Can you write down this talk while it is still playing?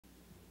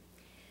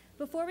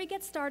Before we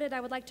get started, I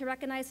would like to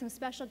recognize some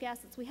special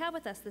guests we have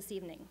with us this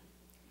evening.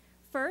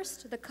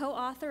 First, the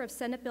co-author of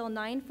Senate Bill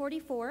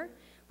 944,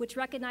 which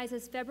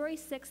recognizes February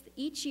 6th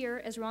each year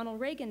as Ronald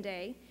Reagan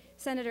Day,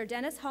 Senator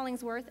Dennis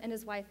Hollingsworth and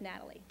his wife,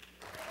 Natalie.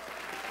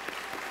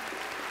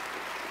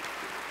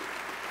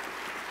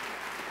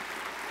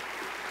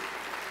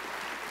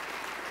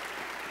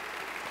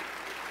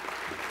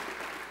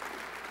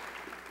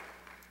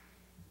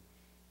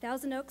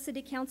 Thousand Oaks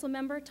City Council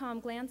member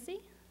Tom Glancy.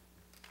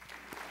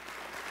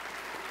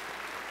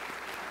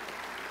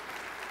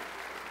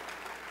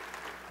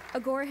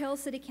 Agora Hills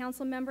City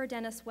Council member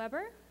Dennis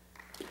Weber.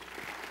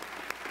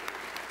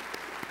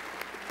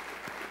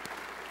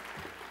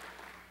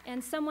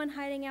 And someone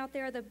hiding out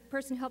there, the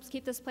person who helps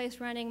keep this place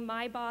running,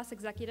 my boss,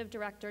 Executive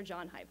Director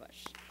John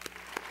Highbush.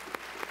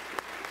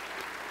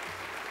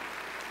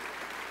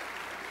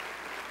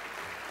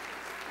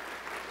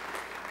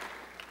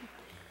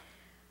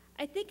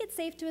 I think it's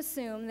safe to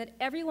assume that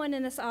everyone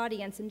in this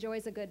audience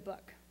enjoys a good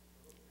book.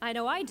 I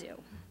know I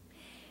do.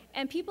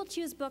 And people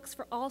choose books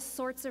for all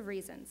sorts of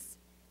reasons.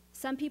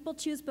 Some people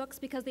choose books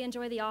because they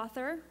enjoy the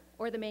author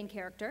or the main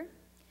character.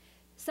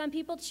 Some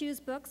people choose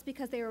books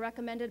because they were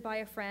recommended by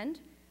a friend,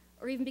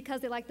 or even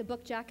because they like the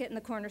book jacket in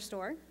the corner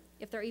store,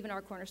 if there even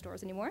are corner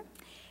stores anymore.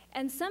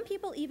 And some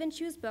people even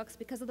choose books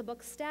because of the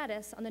book's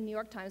status on the New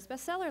York Times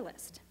bestseller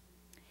list.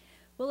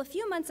 Well, a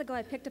few months ago,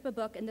 I picked up a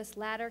book in this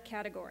latter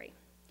category.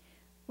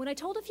 When I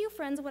told a few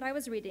friends what I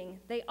was reading,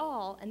 they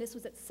all, and this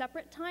was at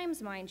separate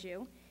times, mind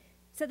you,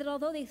 said that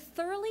although they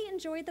thoroughly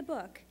enjoyed the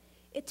book,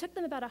 it took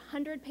them about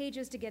 100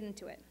 pages to get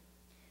into it.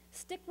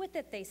 Stick with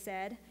it, they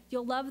said.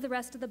 You'll love the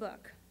rest of the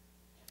book.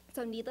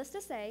 So needless to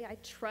say, I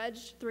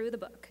trudged through the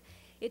book.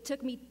 It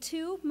took me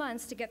 2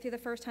 months to get through the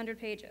first 100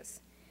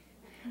 pages.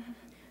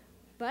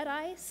 But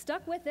I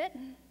stuck with it.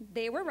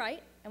 They were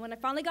right. And when I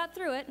finally got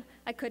through it,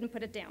 I couldn't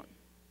put it down.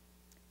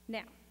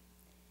 Now,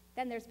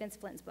 then there's Vince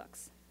Flynn's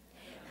books.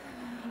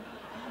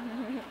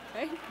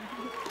 Right?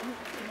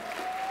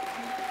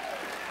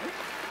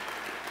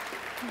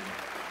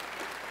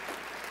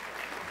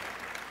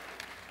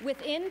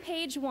 Within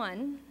page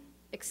 1,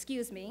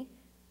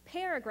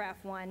 paragraph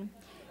 1,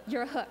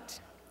 you're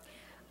hooked.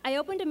 I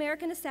opened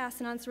American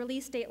Assassin on its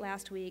release date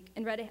last week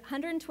and read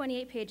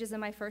 128 pages in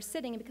my first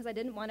sitting because I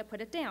didn't want to put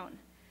it down.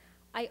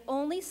 I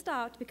only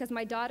stopped because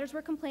my daughters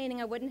were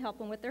complaining I wouldn't help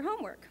them with their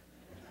homework.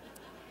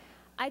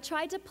 I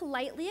tried to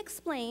politely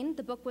explain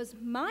the book was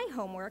my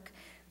homework,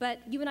 but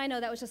you and I know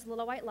that was just a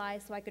little white lie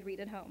so I could read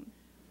at home.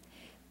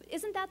 But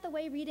isn't that the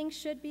way reading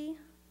should be?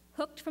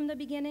 Hooked from the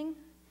beginning?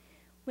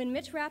 When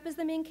Mitch Rapp is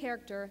the main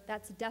character,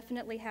 that's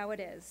definitely how it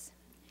is.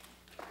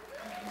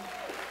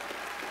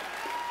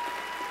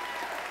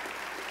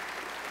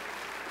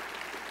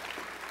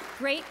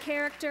 Great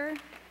character,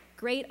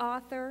 great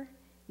author,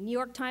 New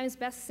York Times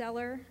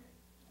bestseller,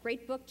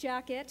 great book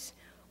jacket.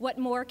 What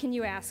more can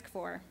you ask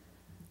for?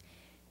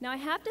 Now I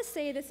have to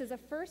say this is a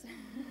first.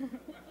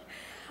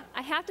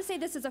 I have to say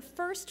this is a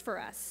first for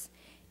us.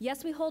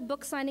 Yes, we hold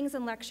book signings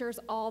and lectures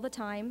all the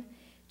time.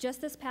 Just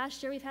this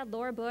past year, we've had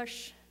Laura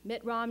Bush,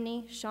 Mitt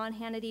Romney, Sean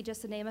Hannity,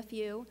 just to name a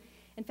few.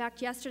 In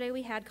fact, yesterday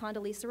we had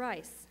Condoleezza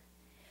Rice.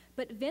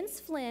 But Vince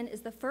Flynn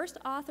is the first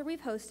author we've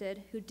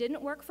hosted who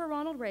didn't work for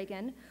Ronald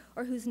Reagan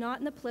or who's not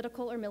in the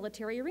political or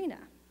military arena.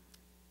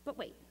 But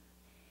wait,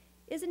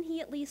 isn't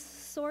he at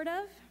least sort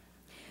of?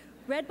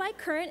 Read by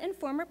current and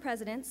former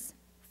presidents,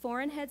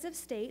 foreign heads of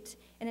state,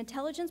 and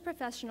intelligence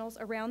professionals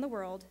around the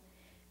world,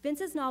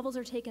 Vince's novels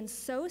are taken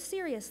so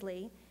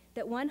seriously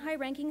that one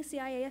high-ranking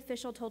CIA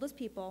official told his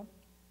people,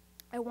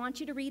 "I want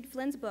you to read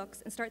Flynn's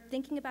books and start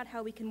thinking about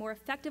how we can more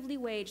effectively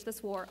wage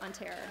this war on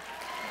terror."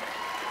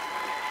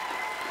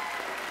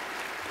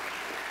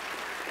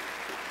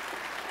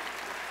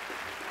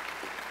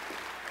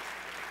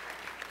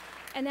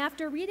 And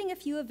after reading a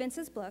few of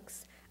Vince's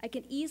books, I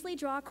can easily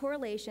draw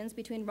correlations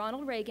between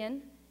Ronald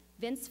Reagan,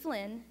 Vince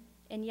Flynn,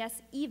 and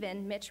yes,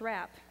 even Mitch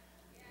Rapp.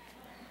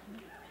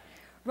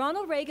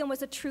 Ronald Reagan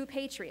was a true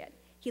patriot.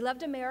 He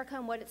loved America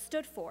and what it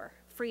stood for,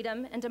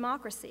 freedom and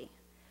democracy.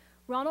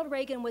 Ronald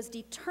Reagan was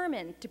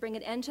determined to bring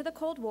an end to the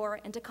Cold War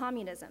and to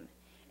communism,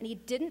 and he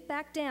didn't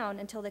back down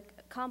until he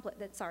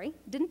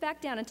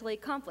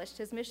accomplished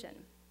his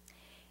mission.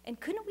 And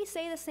couldn't we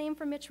say the same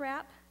for Mitch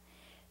Rapp?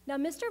 Now,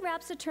 Mr.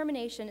 Rapp's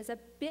determination is a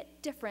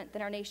bit different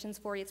than our nation's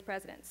 40th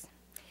presidents.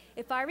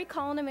 If I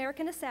recall in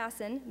American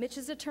Assassin,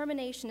 Mitch's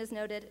determination is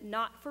noted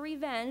not for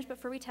revenge, but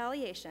for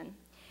retaliation.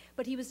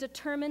 But he was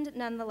determined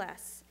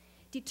nonetheless,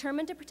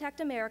 determined to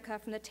protect America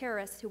from the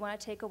terrorists who want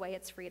to take away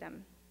its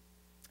freedom.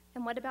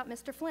 And what about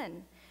Mr.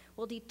 Flynn?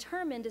 Well,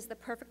 determined is the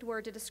perfect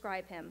word to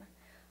describe him.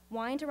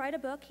 Wanting to write a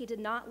book, he did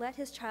not let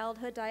his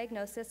childhood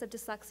diagnosis of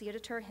dyslexia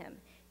deter him,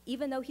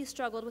 even though he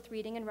struggled with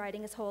reading and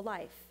writing his whole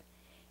life.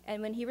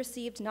 And when he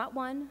received not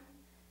 1,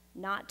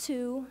 not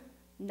 2,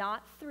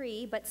 not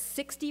 3, but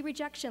 60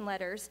 rejection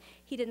letters,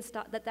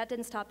 that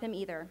didn't stop him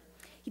either.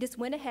 He just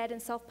went ahead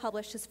and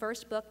self-published his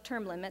first book,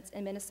 Term Limits,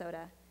 in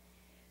Minnesota.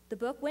 The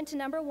book went to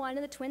 #1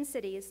 in the Twin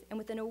Cities, and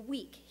within a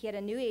week, he had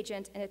a new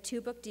agent and a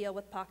 2-book deal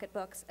with Pocket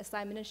Books, a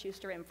Simon &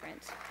 Schuster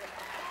imprint.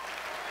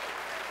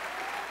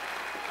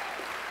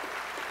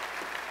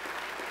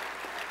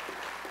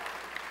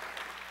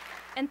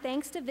 And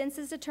thanks to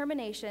Vince's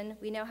determination,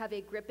 we now have a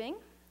gripping,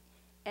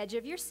 edge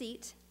of your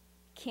seat,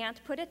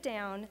 can't put it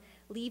down,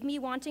 leave me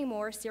wanting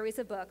more series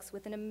of books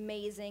with an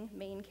amazing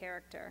main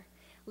character.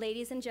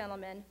 Ladies and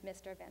gentlemen,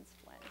 Mr. Vince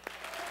Flynn.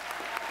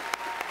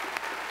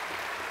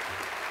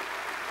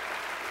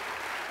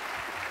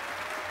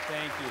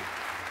 Thank you.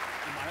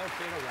 Am I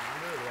okay to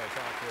wander, or do I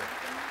talk here?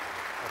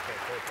 Okay,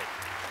 perfect.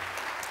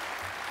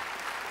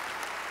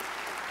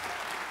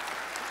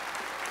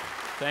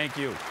 Thank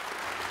you.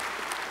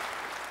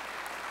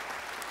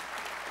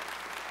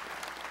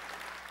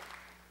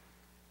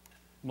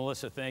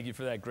 Melissa, thank you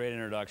for that great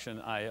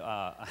introduction.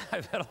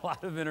 I've had a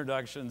lot of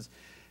introductions,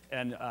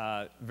 and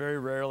very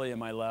rarely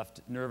am I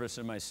left nervous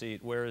in my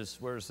seat. Where is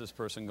this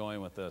person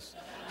going with this?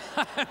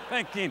 I'm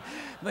thinking,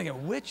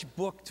 which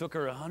book took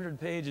her 100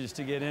 pages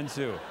to get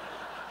into?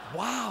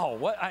 Wow,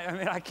 what? I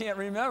mean, I can't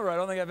remember. I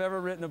don't think I've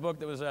ever written a book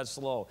that was that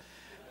slow.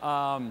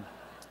 To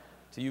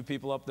you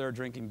people up there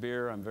drinking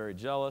beer, I'm very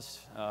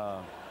jealous.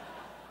 I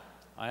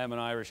am an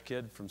Irish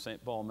kid from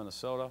St. Paul,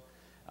 Minnesota.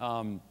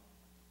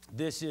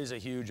 This is a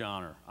huge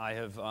honor.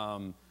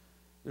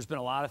 There's been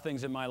a lot of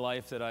things in my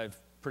life that I've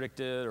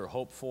predicted or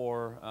hoped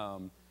for.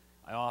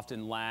 I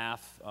often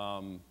laugh.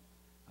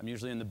 I'm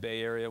usually in the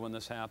Bay Area when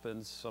this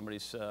happens. Somebody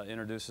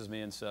introduces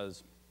me and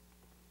says,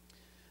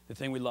 the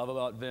thing we love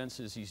about Vince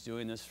is he's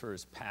doing this for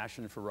his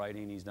passion for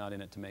writing. He's not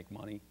in it to make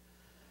money.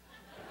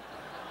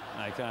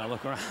 And I kind of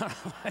look around,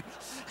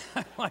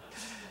 I'm like,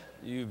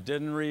 you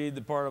didn't read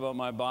the part about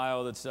my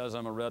bio that says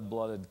I'm a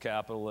red-blooded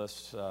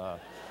capitalist.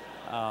 Or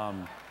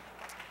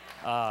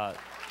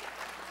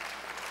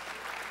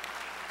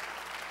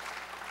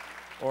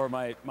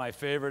my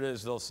favorite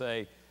is they'll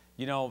say,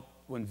 you know,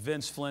 when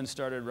Vince Flynn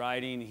started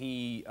writing,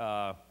 he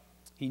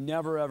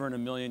never ever in a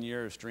million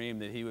years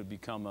dreamed that he would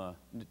become a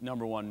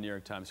 #1 New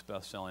York Times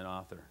bestselling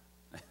author.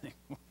 I think,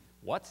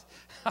 what?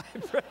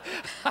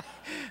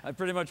 I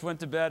pretty much went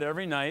to bed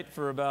every night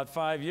for about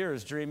 5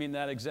 years dreaming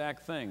that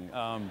exact thing.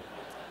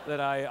 That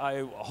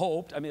I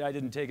hoped, I mean, I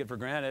didn't take it for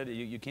granted.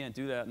 You can't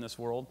do that in this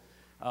world.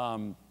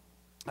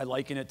 I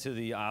liken it to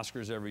the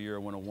Oscars every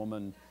year when a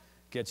woman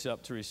gets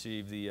up to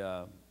receive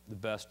the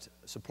Best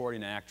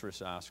Supporting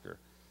Actress Oscar.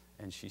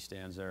 And she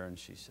stands there and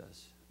she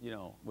says, you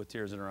know, with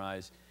tears in her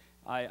eyes,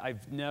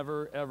 I've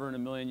never, ever in a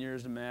million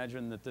years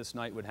imagined that this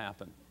night would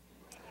happen.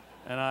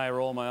 And I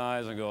roll my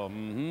eyes and go,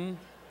 mm-hmm.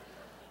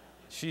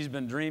 She's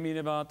been dreaming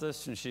about this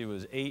since she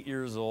was 8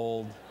 years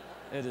old.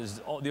 It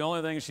is the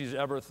only thing she's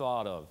ever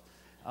thought of.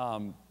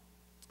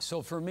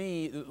 So for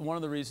me, one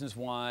of the reasons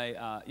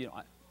why, you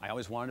know, I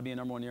always wanted to be a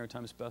 #1 New York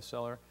Times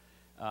bestseller,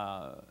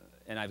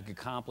 and I've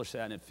accomplished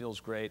that, and it feels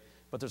great.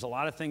 But there's a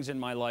lot of things in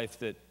my life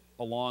that,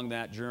 along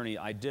that journey,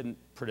 I didn't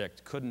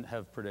predict, couldn't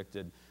have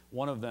predicted.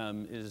 One of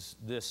them is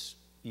this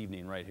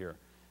evening right here.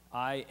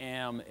 I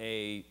am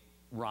a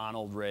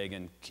Ronald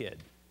Reagan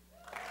kid.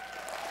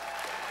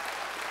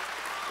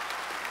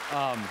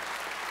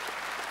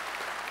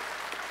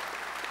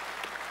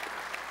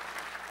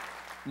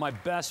 My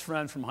best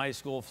friend from high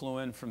school flew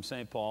in from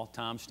St. Paul.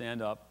 Tom,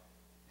 stand up.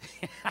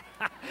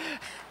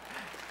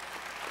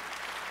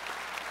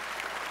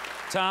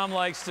 Tom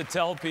likes to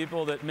tell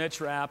people that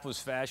Mitch Rapp was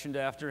fashioned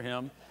after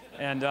him,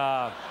 and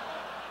I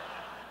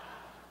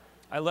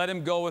let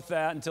him go with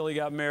that until he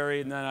got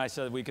married, and then I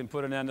said, we can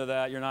put an end to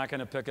that. You're not going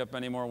to pick up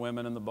any more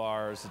women in the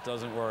bars. It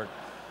doesn't work.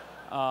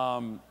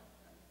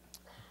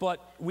 But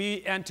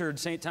we entered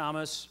St.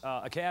 Thomas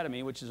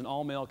Academy, which is an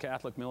all-male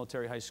Catholic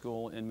military high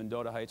school in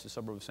Mendota Heights, a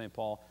suburb of St.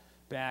 Paul,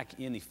 back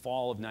in the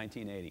fall of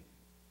 1980,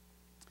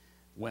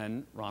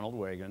 when Ronald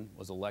Reagan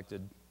was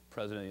elected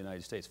President of the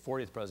United States,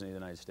 40th President of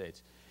the United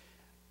States.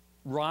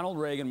 Ronald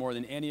Reagan, more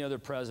than any other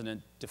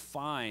president,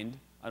 defined,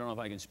 I don't know if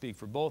I can speak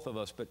for both of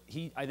us, but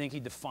I think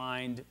he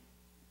defined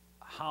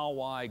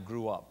how I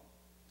grew up.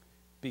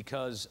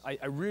 Because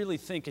I really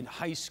think in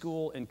high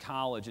school and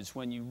college, it's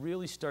when you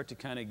really start to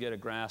kind of get a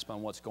grasp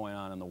on what's going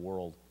on in the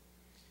world.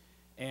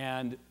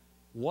 And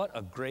what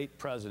a great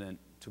president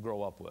to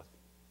grow up with.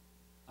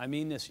 I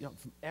mean this, you know,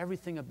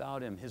 everything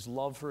about him, his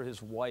love for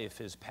his wife,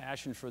 his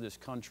passion for this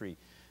country,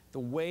 the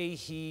way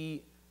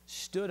he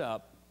stood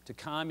up to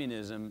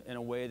communism in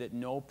a way that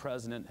no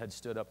president had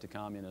stood up to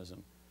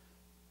communism.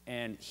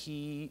 And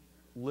he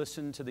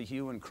listened to the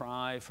hue and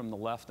cry from the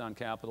left on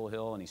Capitol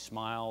Hill, and he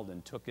smiled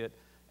and took it,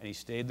 and he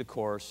stayed the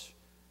course,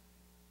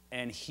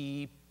 and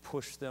he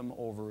pushed them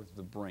over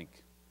the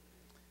brink.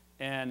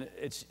 And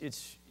it's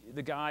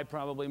the guy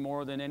probably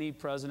more than any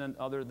president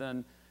other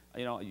than,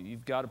 you know,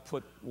 you've got to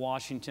put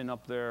Washington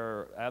up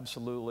there,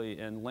 absolutely,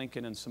 and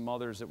Lincoln and some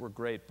others that were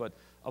great. But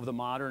of the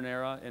modern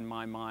era, in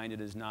my mind, it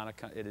is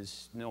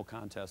no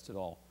contest at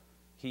all.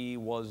 He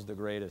was the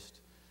greatest.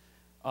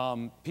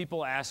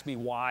 People ask me,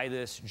 why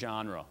this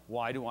genre?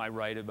 Why do I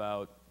write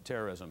about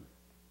terrorism?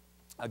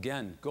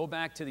 Again, go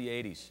back to the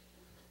 80s.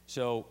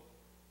 So,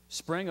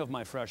 spring of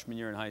my freshman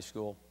year in high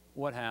school,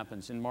 what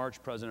happens? In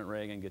March, President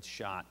Reagan gets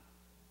shot,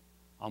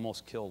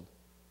 almost killed.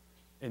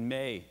 In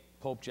May,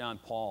 Pope John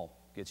Paul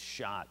gets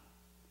shot,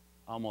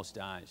 almost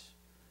dies.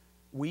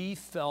 We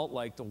felt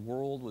like the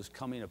world was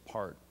coming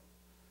apart.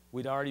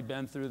 We'd already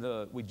been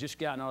through we'd just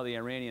gotten out of the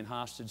Iranian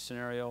hostage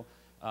scenario,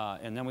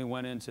 and then we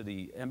went into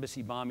the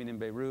embassy bombing in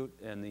Beirut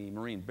and the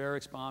Marine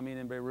barracks bombing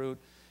in Beirut.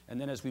 And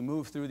then as we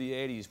move through the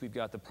 80s, we've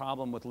got the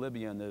problem with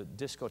Libya and the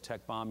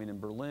discotheque bombing in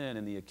Berlin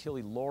and the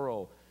Achille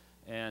Lauro.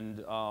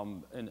 And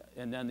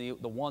then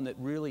the one that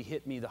really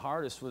hit me the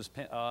hardest was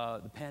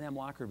the Pan Am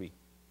Lockerbie.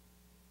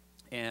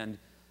 And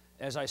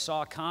as I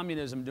saw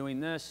communism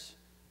doing this,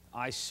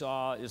 I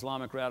saw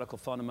Islamic radical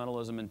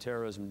fundamentalism and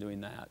terrorism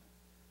doing that.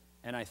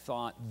 And I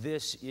thought,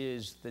 this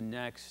is the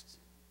next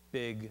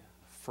big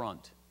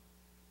front.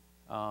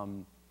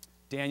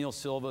 Daniel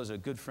Silva is a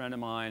good friend of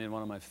mine and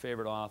one of my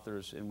favorite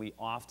authors, and we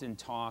often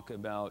talk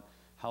about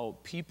how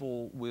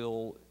people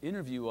will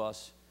interview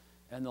us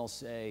and they'll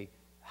say,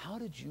 how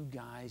did you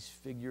guys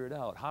figure it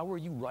out? How were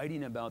you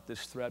writing about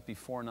this threat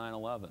before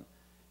 9/11?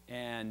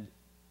 And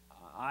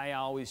I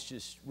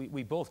always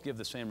we both give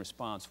the same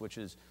response, which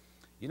is,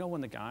 you know,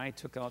 when the guy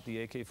took out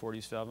the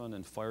AK-47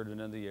 and fired it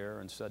into the air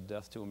and said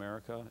death to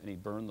America and he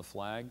burned the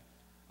flag,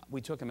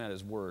 we took him at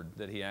his word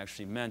that he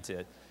actually meant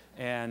it.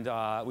 And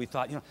we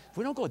thought, you know, if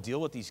we don't go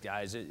deal with these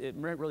guys, it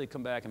might really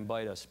come back and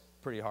bite us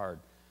pretty hard.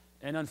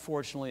 And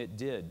unfortunately, it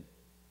did.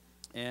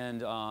 And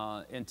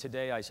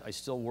today, I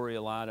still worry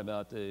a lot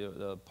about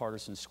the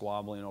partisan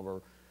squabbling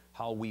over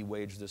how we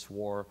wage this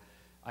war.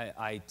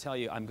 I tell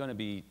you, I'm going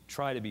to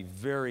try to be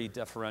very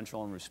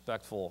deferential and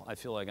respectful. I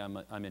feel like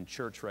I'm in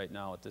church right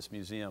now at this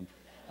museum.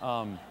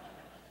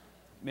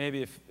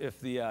 Maybe if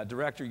the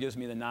director gives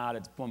me the nod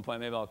at one point,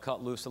 maybe I'll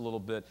cut loose a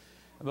little bit.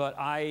 But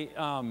I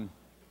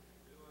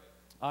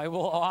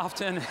will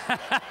often,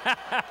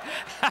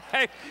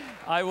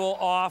 I will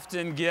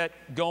often get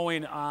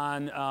going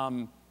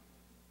on.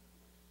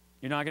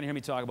 You're not going to hear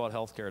me talk about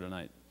health care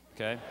tonight,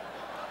 okay?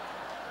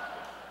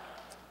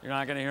 You're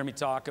not going to hear me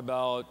talk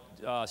about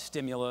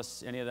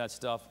stimulus, any of that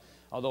stuff,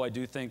 although I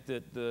do think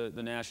that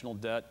the national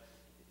debt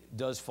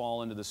does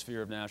fall into the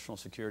sphere of national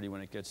security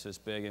when it gets this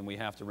big, and we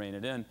have to rein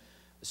it in.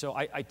 So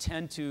I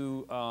tend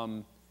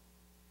to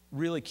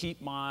really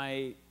keep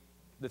the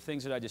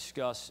things that I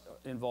discuss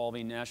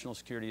involving national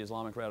security,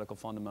 Islamic radical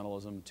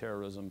fundamentalism,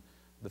 terrorism,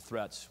 the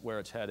threats, where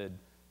it's headed,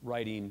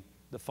 writing,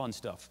 the fun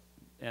stuff,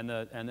 and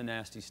the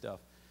nasty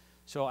stuff.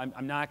 So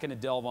I'm not going to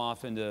delve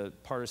off into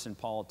partisan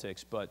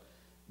politics, but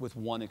with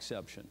one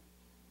exception.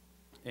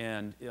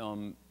 And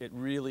it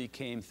really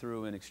came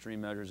through in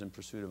Extreme Measures in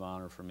Pursuit of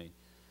Honor for me.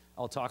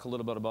 I'll talk a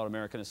little bit about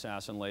American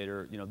Assassin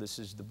later. You know, this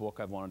is the book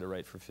I've wanted to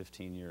write for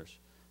 15 years.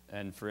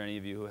 And for any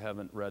of you who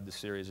haven't read the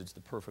series, it's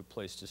the perfect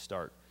place to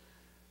start.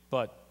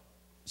 But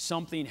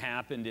something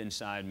happened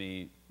inside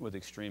me with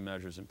Extreme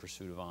Measures in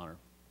Pursuit of Honor.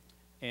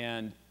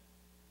 And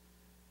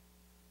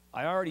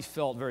I already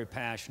felt very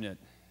passionate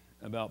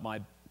about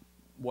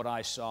what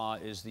I saw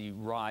is the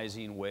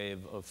rising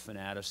wave of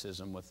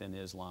fanaticism within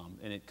Islam.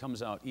 And it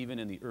comes out even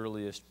in the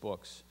earliest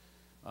books.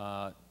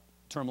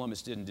 Term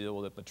Limits didn't deal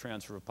with it, but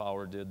Transfer of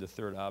Power did, The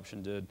Third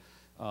Option did.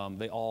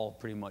 They all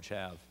pretty much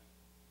have.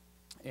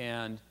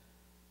 And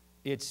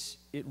it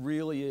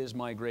really is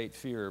my great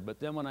fear. But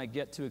then when I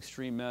get to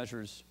Extreme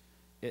Measures,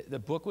 the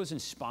book was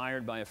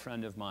inspired by a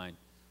friend of mine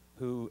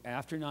who,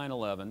 after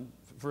 9/11,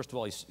 first of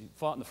all, he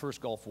fought in the first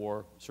Gulf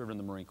War, served in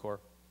the Marine Corps,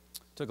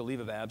 took a leave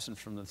of absence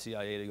from the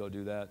CIA to go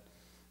do that.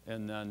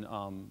 And then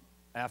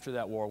after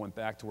that war, went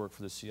back to work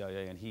for the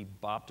CIA, and he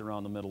bopped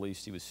around the Middle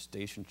East. He was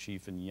station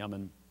chief in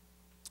Yemen,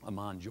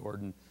 Amman,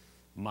 Jordan,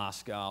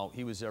 Moscow.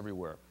 He was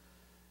everywhere.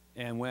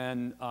 And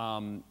when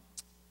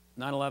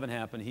 9/11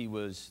 happened, he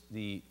was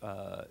the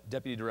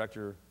deputy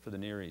director for the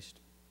Near East,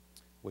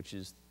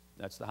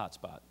 that's the hot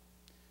spot.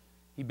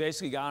 He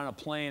basically got on a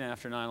plane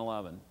after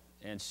 9/11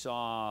 and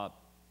saw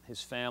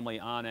his family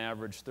on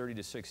average 30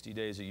 to 60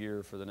 days a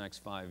year for the next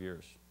 5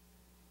 years,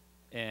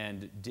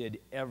 and did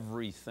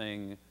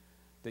everything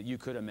that you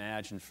could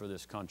imagine for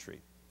this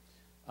country.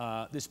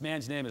 This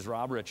man's name is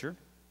Rob Richer.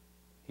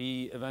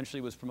 He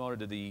eventually was promoted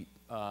to the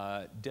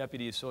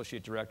Deputy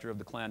Associate Director of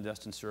the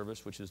Clandestine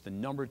Service, which is the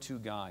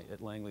 #2 guy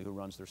at Langley who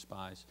runs their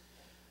spies.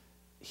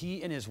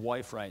 He and his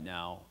wife right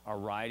now are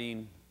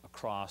riding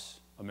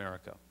across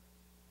America.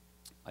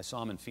 I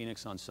saw him in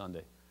Phoenix on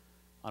Sunday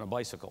on a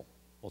bicycle.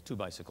 Well, 2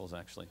 bicycles,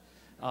 actually.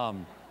 But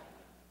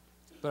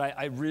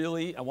I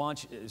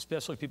want you,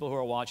 especially people who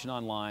are watching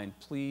online,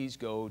 please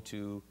go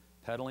to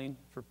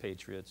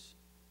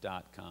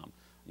peddlingforpatriots.com.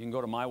 You can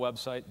go to my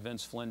website,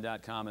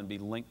 vinceflynn.com, and be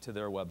linked to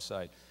their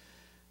website.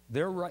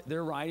 They're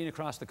riding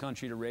across the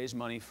country to raise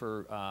money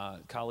for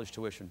college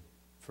tuition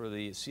for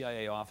the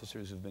CIA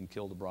officers who've been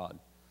killed abroad.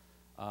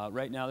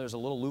 Right now, there's a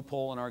little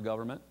loophole in our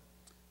government.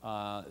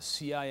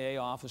 CIA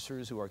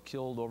officers who are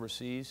killed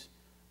overseas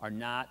are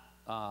not,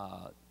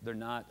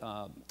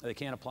 they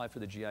can't apply for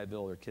the GI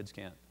Bill. Their kids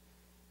can't.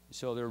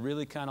 So they're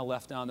really kind of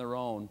left on their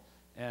own.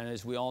 And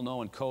as we all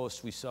know, in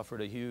Coast, we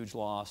suffered a huge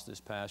loss this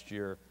past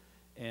year.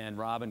 And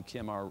Rob and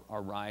Kim are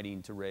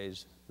riding to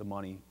raise the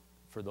money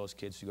for those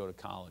kids to go to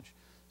college.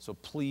 So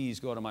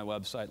please go to my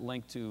website,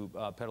 link to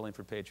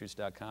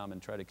peddlingforpatriots.com,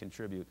 and try to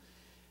contribute.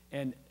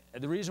 And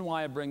the reason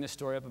why I bring this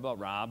story up about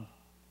Rob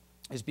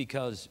is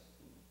because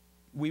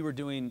we were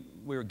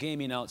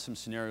gaming out some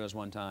scenarios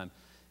one time,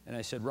 and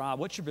I said, Rob,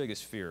 what's your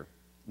biggest fear?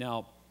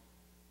 Now,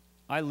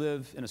 I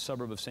live in a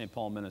suburb of St.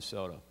 Paul,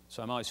 Minnesota,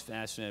 so I'm always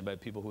fascinated by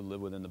people who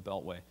live within the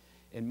Beltway.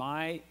 And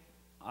I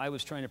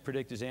was trying to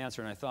predict his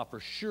answer, and I thought for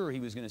sure he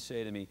was going to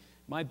say to me,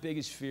 my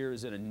biggest fear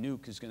is that a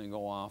nuke is going to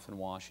go off in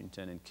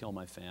Washington and kill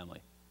my family.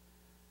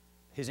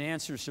 His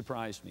answer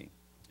surprised me.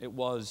 It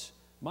was,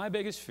 my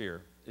biggest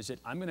fear is that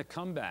I'm going to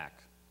come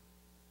back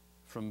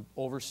from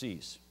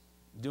overseas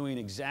doing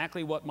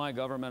exactly what my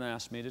government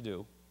asked me to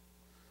do,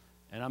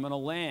 and I'm going to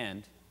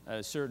land at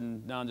a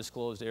certain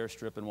non-disclosed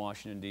airstrip in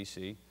Washington,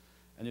 D.C.,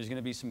 and there's going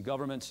to be some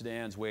government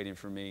sedans waiting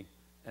for me,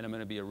 and I'm going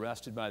to be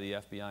arrested by the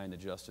FBI and the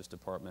Justice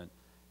Department,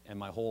 and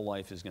my whole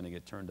life is going to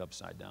get turned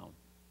upside down.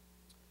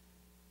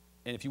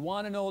 And if you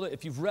want to know that,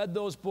 if you've read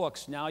those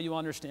books, now you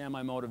understand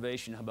my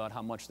motivation about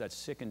how much that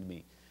sickened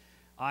me.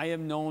 I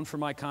am known for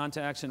my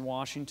contacts in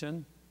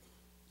Washington,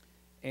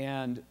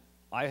 and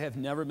I have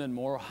never been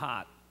more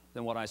hot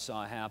than what I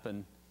saw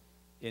happen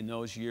in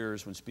those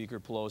years when Speaker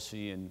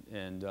Pelosi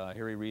and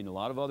Harry Reid and a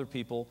lot of other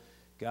people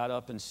got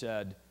up and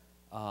said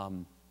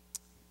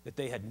that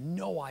they had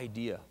no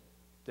idea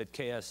that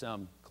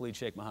KSM, Khalid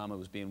Sheikh Mohammed,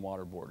 was being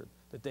waterboarded,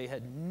 that they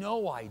had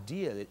no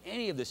idea that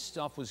any of this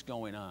stuff was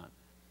going on.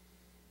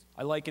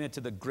 I liken it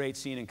to the great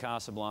scene in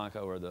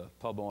Casablanca where the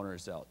pub owner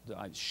is out.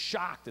 I'm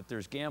shocked that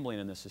there's gambling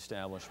in this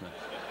establishment.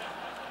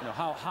 You know,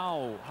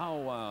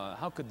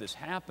 how could this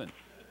happen?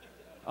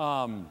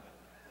 And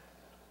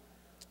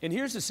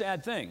here's the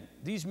sad thing.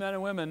 These men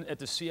and women at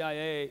the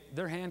CIA,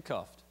 they're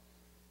handcuffed.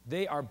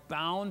 They are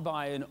bound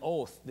by an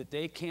oath that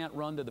they can't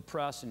run to the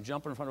press and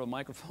jump in front of a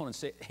microphone and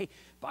say, hey,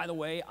 by the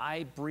way,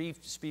 I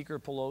briefed Speaker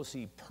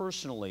Pelosi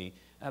personally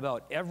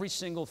about every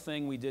single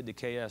thing we did to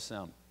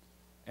KSM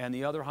and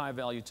the other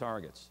high-value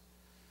targets.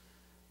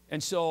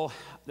 And so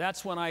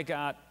that's when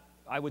I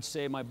would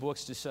say my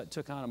books just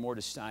took on a more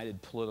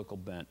decided political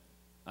bent.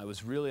 I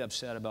was really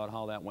upset about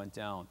how that went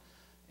down.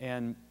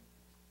 And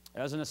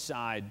as an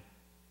aside,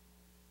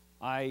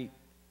 I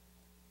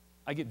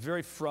get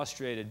very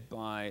frustrated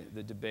by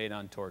the debate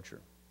on torture.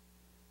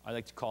 I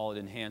like to call it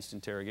enhanced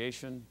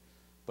interrogation,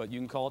 but you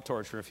can call it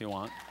torture if you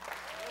want.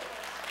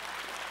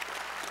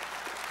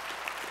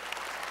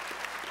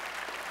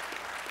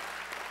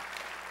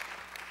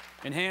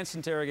 Enhanced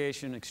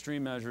interrogation,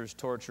 extreme measures,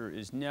 torture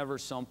is never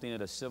something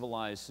that a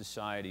civilized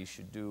society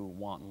should do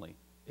wantonly.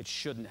 It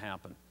shouldn't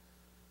happen.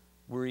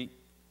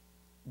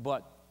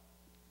 But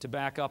to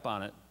back up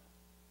on it,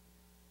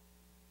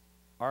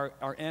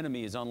 our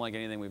enemy is unlike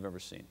anything we've ever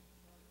seen.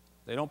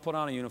 They don't put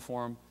on a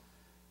uniform.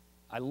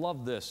 I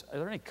love this. Are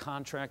there any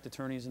contract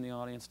attorneys in the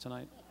audience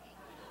tonight?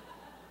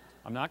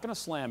 I'm not going to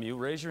slam you.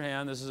 Raise your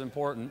hand. This is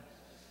important.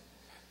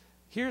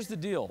 Here's the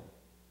deal.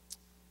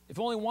 If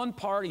only one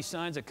party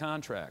signs a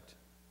contract,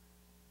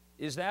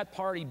 is that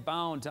party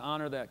bound to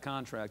honor that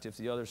contract if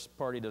the other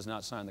party does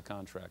not sign the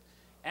contract?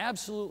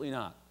 Absolutely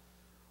not.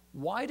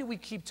 Why do we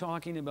keep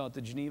talking about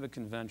the Geneva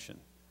Convention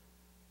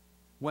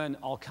when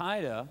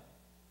Al-Qaeda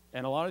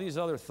and a lot of these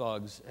other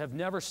thugs have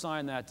never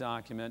signed that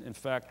document? In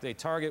fact, they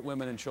target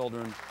women and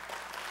children.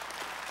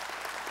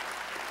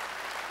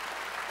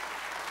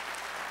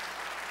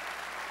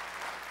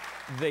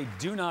 They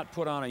do not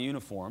put on a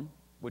uniform,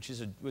 which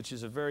is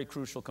a very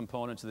crucial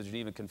component to the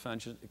Geneva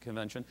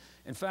Convention.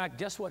 In fact,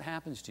 guess what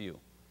happens to you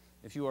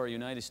if you are a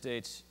United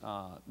States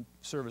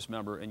service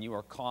member and you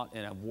are caught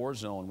in a war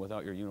zone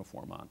without your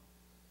uniform on?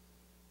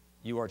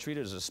 You are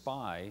treated as a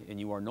spy, and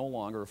you are no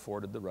longer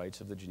afforded the rights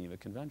of the Geneva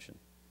Convention.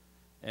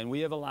 And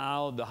we have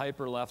allowed the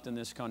hyper-left in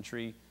this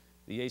country,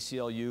 the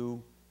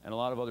ACLU, and a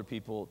lot of other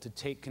people to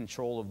take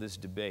control of this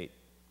debate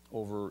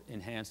over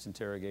enhanced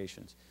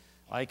interrogations.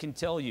 I can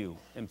tell you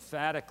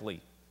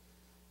emphatically,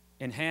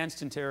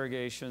 enhanced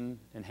interrogation,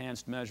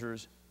 enhanced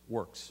measures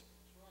works.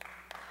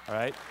 All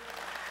right?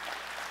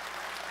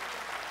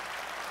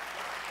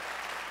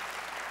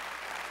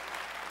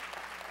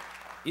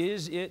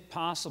 Is it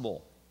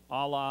possible,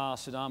 a la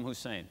Saddam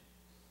Hussein,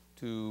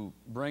 to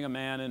bring a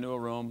man into a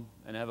room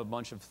and have a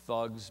bunch of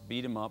thugs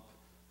beat him up,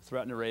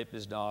 threaten to rape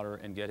his daughter,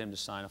 and get him to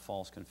sign a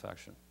false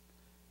confession?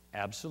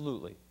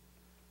 Absolutely.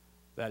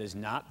 That is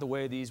not the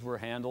way these were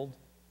handled.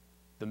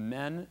 The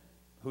men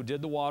who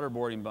did the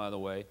waterboarding, by the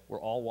way, were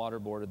all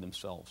waterboarded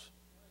themselves.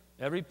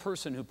 Every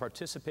person who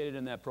participated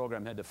in that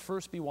program had to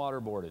first be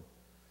waterboarded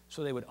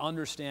so they would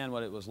understand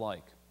what it was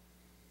like.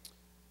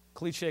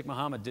 Khalid Sheikh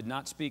Mohammed did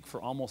not speak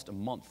for almost a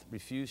month,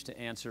 refused to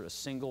answer a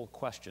single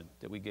question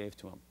that we gave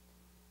to him.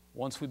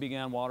 Once we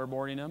began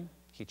waterboarding him,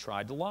 he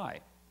tried to lie.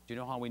 Do you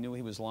know how we knew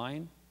he was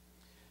lying?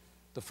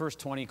 The first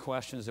 20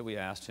 questions that we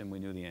asked him, we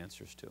knew the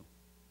answers to.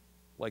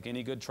 Like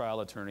any good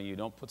trial attorney, you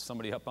don't put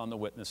somebody up on the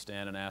witness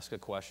stand and ask a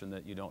question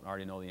that you don't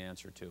already know the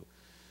answer to.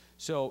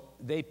 So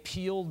they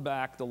peeled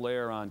back the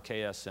layer on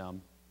KSM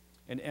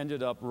and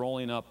ended up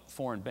rolling up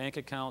foreign bank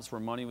accounts where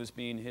money was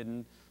being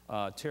hidden,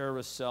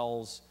 terrorist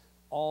cells,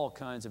 all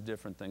kinds of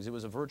different things. It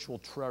was a virtual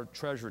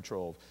treasure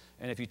trove.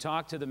 And if you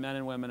talk to the men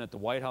and women at the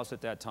White House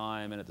at that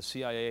time and at the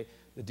CIA,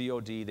 the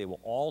DOD, they will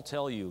all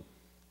tell you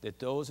that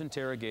those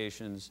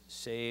interrogations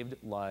saved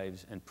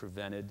lives and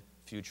prevented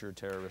future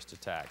terrorist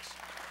attacks.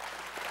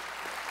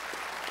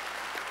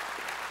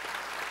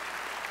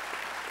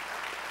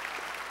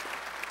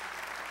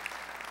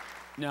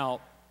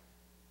 Now,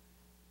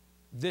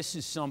 this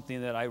is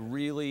something that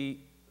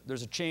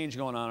there's a change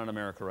going on in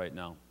America right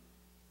now.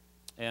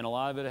 And a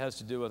lot of it has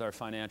to do with our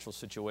financial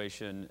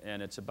situation,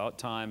 and it's about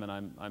time, and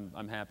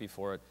I'm happy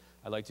for it.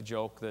 I like to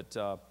joke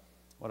that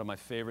one of my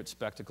favorite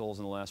spectacles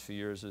in the last few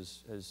years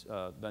has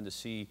been to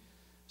see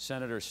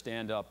senators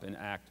stand up and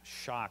act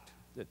shocked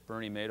that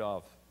Bernie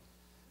Madoff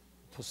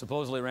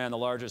supposedly ran the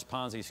largest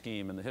Ponzi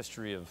scheme in the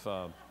history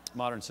of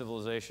modern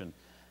civilization.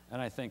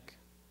 And I think,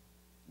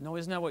 no,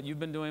 isn't that what you've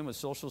been doing with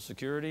Social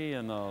Security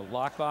and the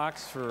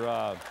lockbox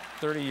for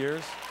 30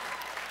 years?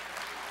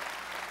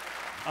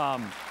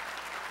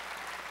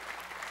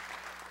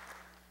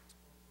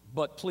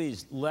 But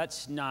please,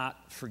 let's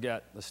not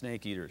forget the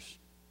snake eaters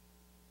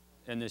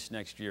in this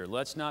next year.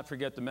 Let's not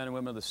forget the men and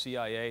women of the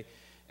CIA,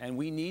 and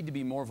we need to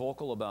be more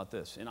vocal about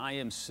this. And I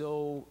am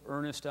so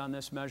earnest on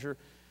this measure.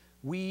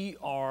 We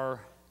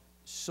are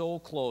so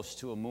close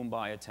to a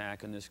Mumbai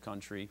attack in this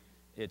country.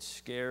 It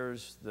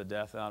scares the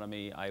death out of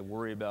me. I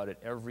worry about it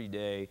every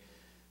day.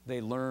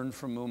 They learned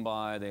from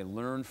Mumbai. They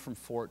learned from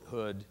Fort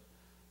Hood.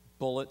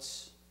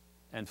 Bullets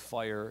and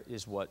fire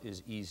is what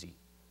is easy.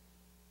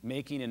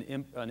 Making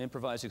an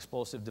improvised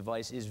explosive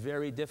device is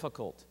very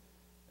difficult,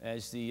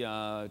 as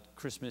the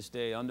Christmas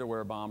Day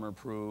underwear bomber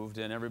proved,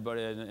 and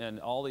everybody and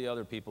all the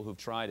other people who've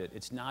tried it.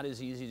 It's not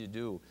as easy to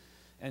do.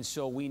 And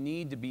so we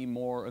need to be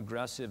more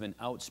aggressive and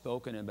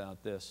outspoken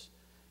about this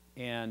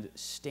and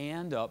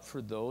stand up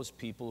for those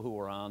people who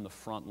are on the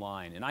front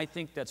line. And I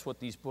think that's what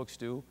these books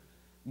do,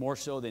 more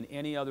so than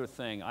any other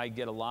thing. I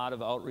get a lot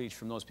of outreach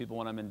from those people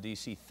when I'm in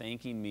D.C.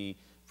 thanking me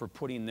for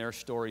putting their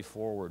story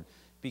forward,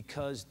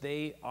 because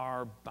they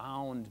are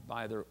bound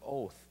by their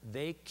oath.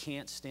 They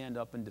can't stand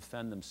up and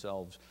defend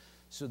themselves,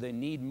 so they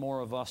need more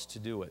of us to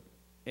do it.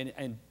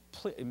 And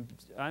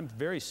I'm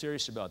very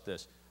serious about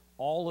this.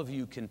 All of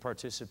you can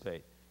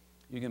participate.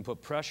 You can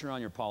put pressure on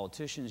your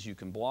politicians, you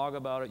can blog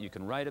about it, you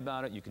can write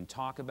about it, you can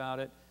talk about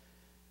it,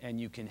 and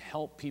you can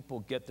help people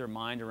get their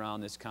mind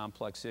around this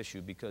complex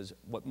issue, because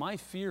what my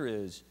fear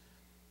is,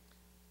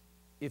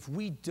 if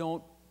we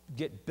don't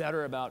get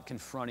better about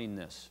confronting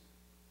this,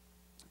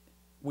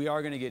 we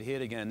are going to get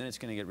hit again, and then it's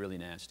going to get really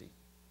nasty.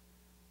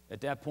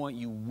 At that point,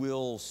 you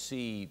will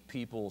see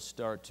people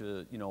start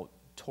to,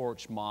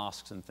 torch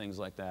mosques and things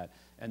like that,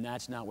 and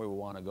that's not where we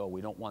want to go.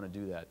 We don't want to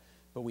do that,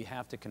 but we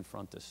have to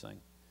confront this thing.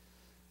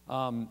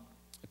 A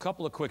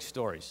couple of quick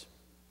stories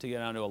to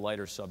get onto a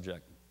lighter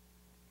subject.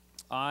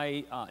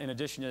 I, in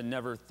addition to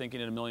never thinking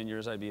in a million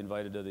years I'd be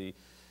invited to the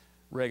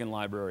Reagan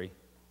Library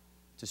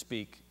to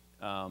speak,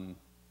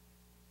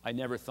 I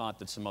never thought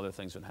that some other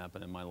things would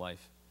happen in my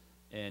life.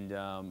 And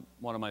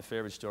one of my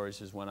favorite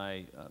stories is when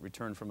I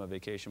returned from a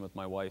vacation with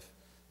my wife,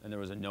 and there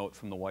was a note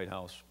from the White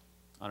House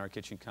on our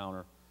kitchen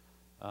counter.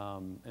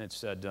 And it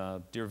said,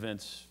 "Dear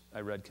Vince, I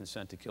read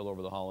Consent to Kill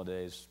over the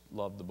holidays.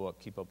 Loved the book.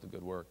 Keep up the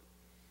good work."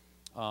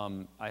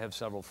 I have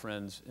several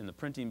friends in the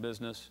printing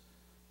business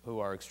who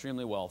are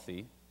extremely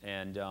wealthy,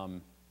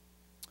 and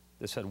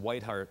this had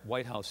White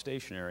House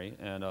stationery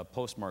and a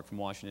postmark from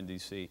Washington,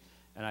 D.C.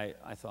 And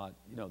I thought,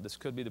 this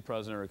could be the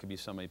president, or it could be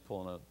somebody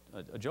pulling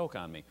a joke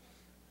on me.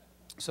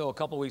 So a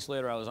couple weeks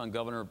later, I was on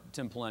Governor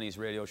Tim Pawlenty's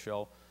radio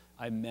show.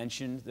 I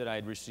mentioned that I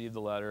had received the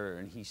letter,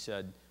 and he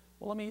said,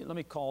 well, let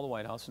me call the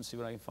White House and see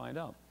what I can find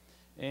out.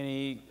 And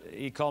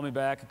he called me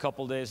back a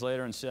couple days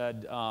later and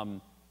said,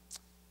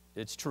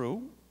 it's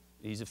true.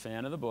 He's a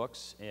fan of the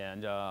books,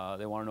 and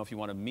they want to know if you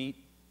want to meet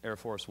Air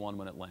Force One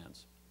when it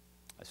lands.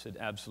 I said,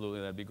 absolutely,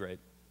 that'd be great.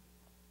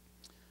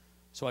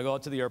 So I go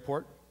out to the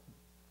airport.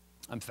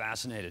 I'm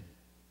fascinated,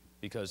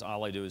 because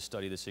all I do is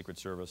study the Secret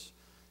Service,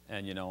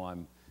 and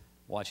I'm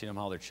watching them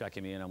how they're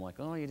checking me, and I'm like,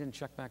 oh, you didn't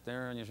check back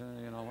there, and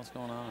what's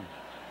going on?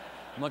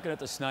 I'm looking at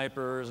the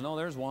snipers, and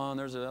there's one,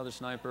 there's another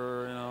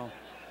sniper,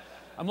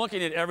 I'm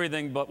looking at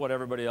everything but what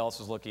everybody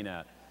else is looking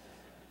at.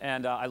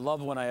 And I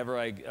love whenever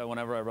I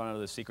run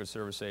into the Secret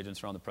Service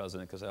agents around the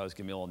president, because they always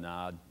give me a little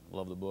nod.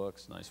 Love the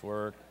books, nice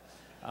work.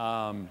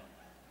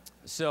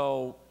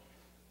 So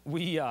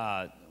we're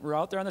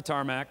out there on the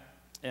tarmac,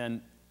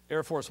 and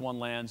Air Force One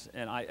lands,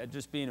 and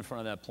just being in front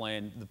of that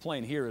plane, the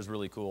plane here is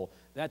really cool.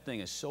 That thing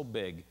is so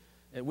big.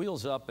 It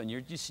wheels up, and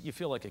you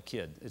feel like a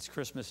kid. It's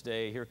Christmas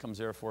Day. Here comes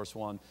Air Force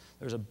One.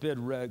 There's a big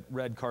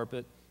red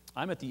carpet.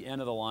 I'm at the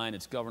end of the line.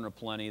 It's Governor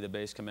Pawlenty, the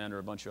base commander,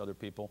 a bunch of other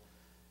people.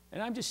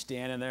 And I'm just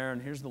standing there,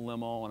 and here's the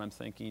limo, and I'm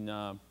thinking,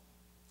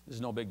 this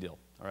is no big deal,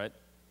 all right?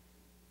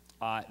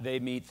 They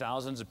meet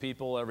thousands of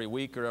people every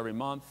week or every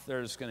month.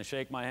 They're just going to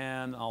shake my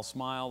hand. I'll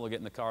smile. They'll get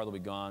in the car. They'll be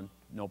gone.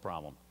 No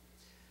problem.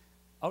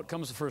 Out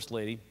comes the First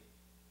Lady.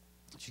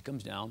 She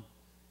comes down,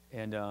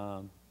 and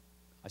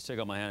I stick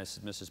out my hand. I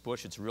said, Mrs.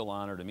 Bush, it's a real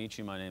honor to meet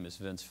you. My name is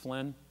Vince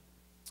Flynn.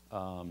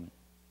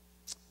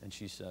 And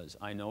she says,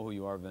 I know who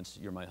you are, Vince.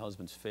 You're my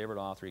husband's favorite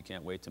author. He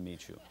can't wait to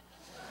meet you.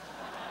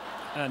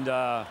 And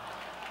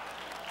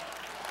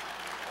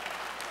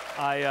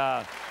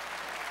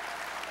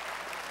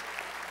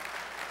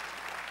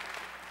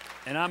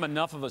and I'm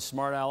enough of a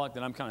smart aleck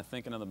that I'm kind of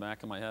thinking in the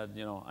back of my head,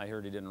 you know, I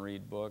heard he didn't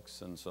read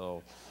books, and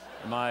so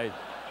am I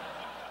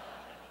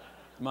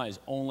his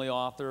only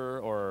author,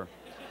 or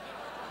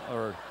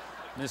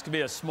this could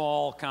be a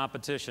small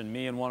competition,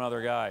 me and one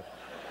other guy.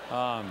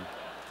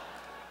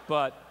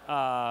 But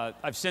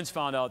I've since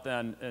found out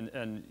then,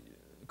 and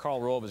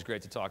Karl Rove is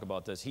great to talk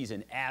about this, he's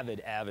an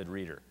avid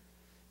reader.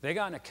 They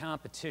got in a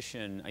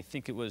competition, I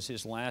think it was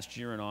his last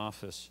year in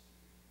office,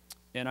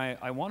 and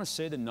I want to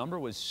say the number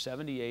was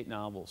 78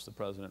 novels the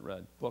president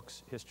read.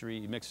 Books,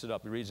 history, he mixed it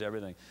up, he reads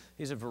everything.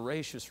 He's a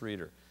voracious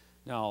reader.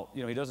 Now,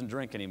 you know, he doesn't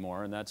drink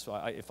anymore, and that's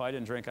why, if I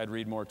didn't drink, I'd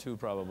read more too,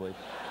 probably.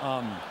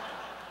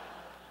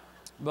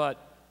 But,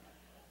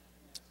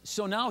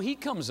 so now he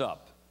comes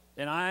up,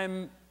 and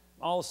I'm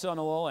all of a sudden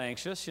a little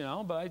anxious, you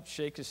know, but I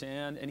shake his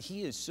hand, and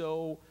he is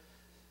so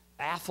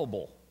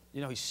affable.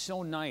 You know, he's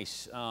so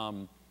nice.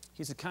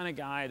 He's the kind of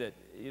guy that,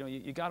 you know,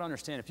 you got to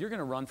understand, if you're going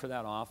to run for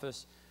that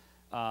office,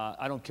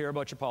 I don't care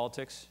about your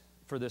politics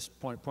for this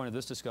point of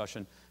this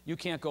discussion. You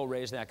can't go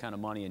raise that kind of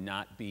money and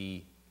not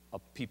be a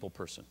people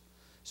person.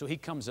 So he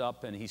comes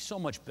up, and he's so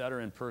much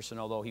better in person,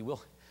 although he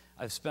will,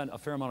 I've spent a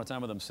fair amount of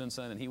time with him since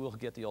then, and he will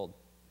get the old,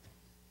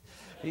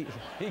 he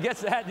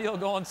gets that deal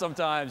going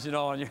sometimes, you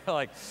know, and you're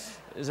like,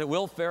 is it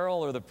Will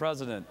Ferrell or the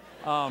president?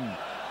 You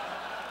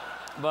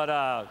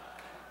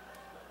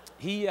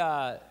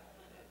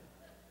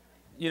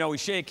know, we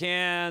shake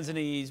hands,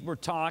 and we're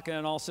talking,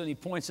 and all of a sudden he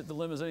points at the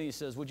limousine, and he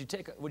says, would you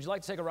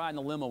like to take a ride in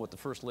the limo with the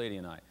First Lady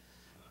and I?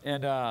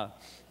 And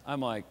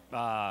I'm like,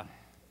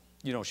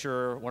 you know,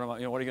 sure, what are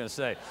you going to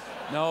say?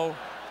 No,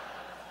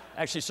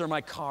 actually, sir,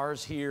 my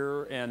car's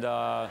here, and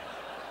I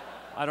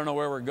don't know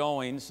where we're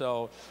going,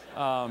 so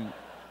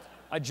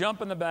I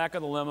jump in the back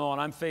of the limo, and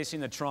I'm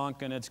facing the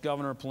trunk, and it's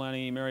Governor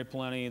Plenty, Mary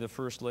Plenty, the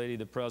First Lady,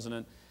 the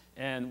President,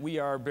 and we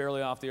are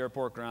barely off the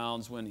airport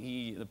grounds when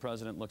the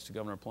President looks to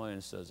Governor Plenty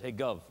and says, hey,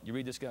 Gov, you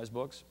read this guy's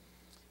books?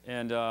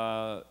 And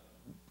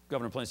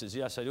Governor Plenty says,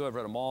 yes, I do. I've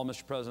read them all,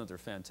 Mr. President. They're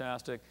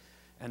fantastic.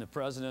 And the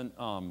President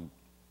kind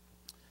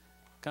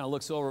of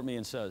looks over at me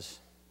and says,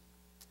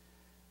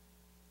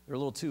 they're a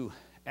little too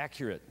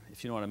accurate,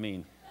 if you know what I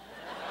mean.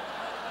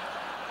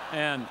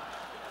 and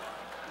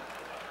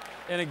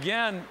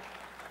again,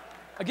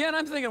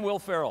 I'm thinking Will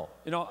Ferrell.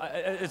 You know,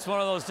 it's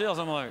one of those deals.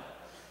 I'm like,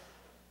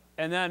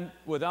 and then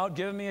without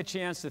giving me a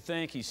chance to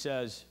think, he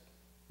says,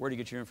 where do you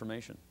get your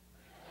information?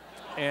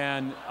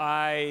 And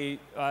I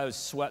was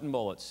sweating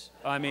bullets.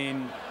 I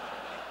mean,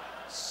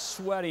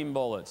 sweating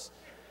bullets.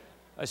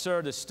 I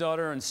started to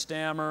stutter and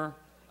stammer.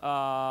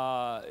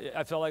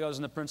 I felt like I was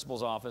in the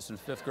principal's office in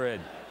 5th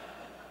grade.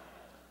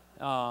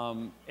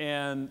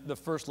 And the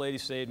First Lady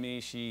saved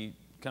me. She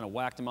kind of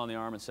whacked him on the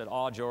arm and said,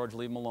 oh, George,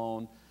 leave him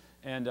alone.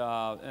 And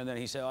then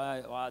he said,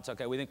 well, it's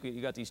okay. We think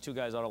you got these 2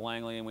 guys out of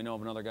Langley, and we know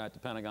of another guy at the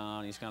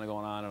Pentagon. He's kind of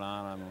going on and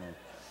on.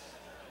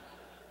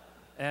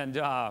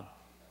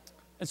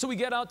 And so we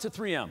get out to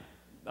 3M,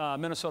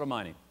 Minnesota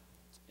Mining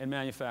and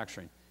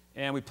Manufacturing.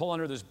 And we pull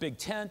under this big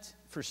tent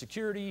for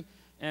security,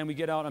 and we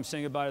get out. I'm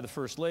saying goodbye to the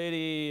First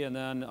Lady, and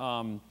then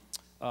all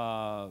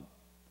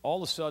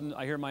of a sudden,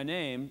 I hear my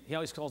name. He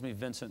always calls me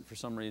Vincent for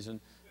some reason.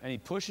 And he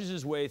pushes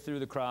his way through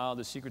the crowd,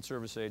 the Secret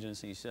Service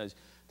agents, and he says,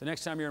 the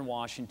next time you're in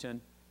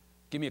Washington,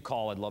 give me a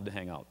call. I'd love to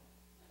hang out.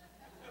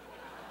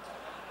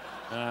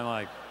 And I'm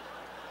like,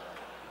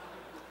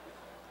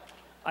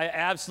 I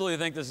absolutely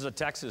think this is a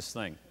Texas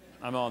thing.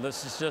 I'm on,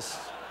 this is just,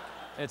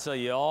 it's a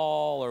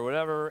y'all or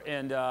whatever.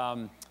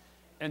 And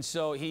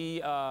so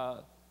he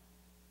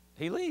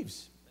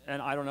leaves,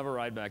 and I don't ever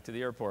ride back to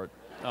the airport.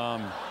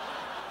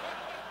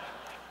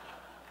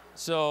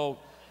 So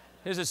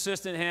his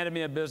assistant handed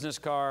me a business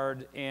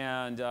card,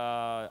 and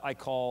I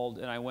called,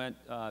 and I went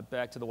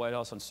back to the White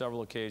House on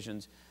several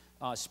occasions.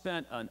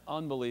 Spent an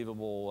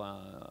unbelievable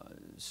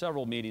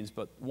several meetings,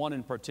 but one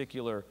in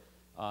particular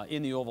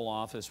in the Oval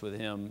Office with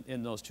him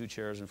in those 2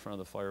 chairs in front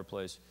of the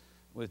fireplace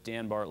with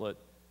Dan Bartlett.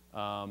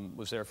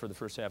 Was there for the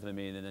first half of the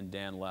meeting, and then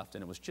Dan left,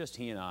 and it was just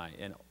he and I.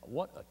 And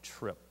what a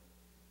trip.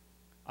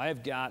 I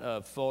have got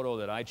a photo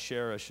that I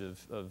cherish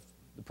of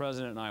the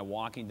President and I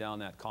walking down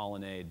that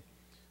colonnade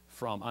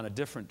on a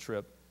different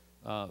trip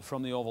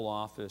from the Oval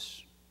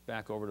Office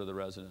back over to the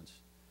residence.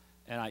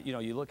 And you know,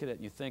 you look at it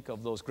and you think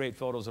of those great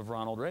photos of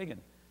Ronald Reagan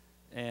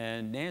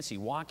and Nancy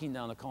walking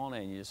down the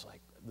colonnade, and you're just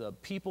like, the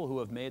people who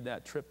have made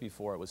that trip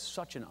before, it was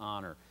such an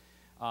honor.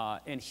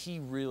 And he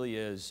really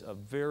is a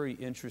very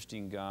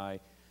interesting guy.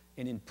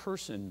 And in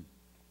person,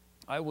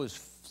 I was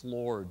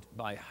floored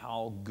by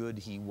how good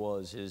he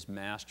was, his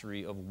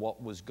mastery of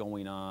what was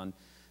going on.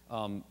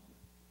 One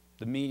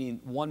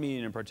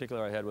meeting in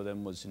particular I had with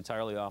him was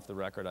entirely off the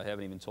record. I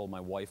haven't even told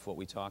my wife what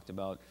we talked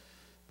about.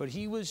 But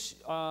he was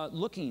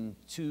looking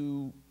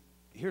to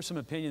hear some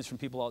opinions from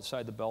people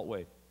outside the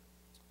Beltway.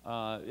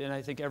 And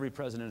I think every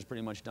president has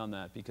pretty much done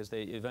that because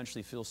they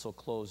eventually feel so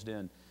closed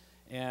in.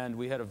 And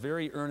we had a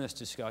very earnest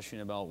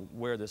discussion about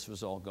where this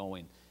was all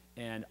going.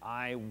 And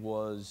I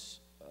was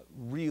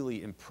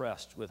really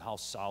impressed with how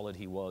solid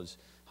he was,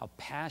 how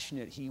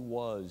passionate he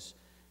was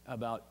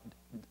about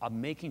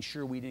making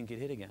sure we didn't get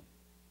hit again,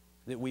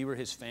 that we were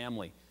his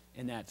family,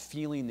 and that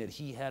feeling that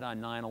he had on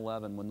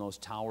 9/11 when those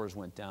towers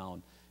went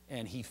down,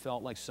 and he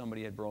felt like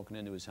somebody had broken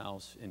into his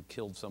house and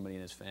killed somebody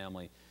in his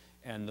family,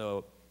 and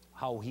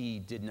how he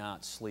did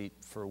not sleep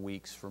for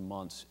weeks, for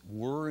months,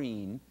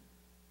 worrying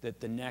that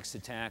the next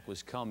attack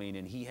was coming,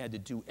 and he had to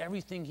do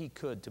everything he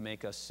could to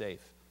make us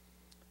safe.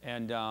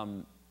 And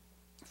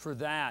for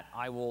that,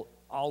 I will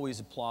always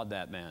applaud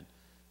that man.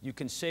 You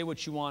can say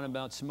what you want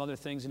about some other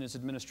things in his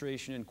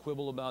administration and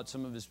quibble about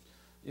some of his,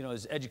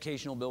 his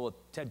educational bill with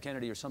Ted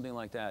Kennedy or something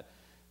like that.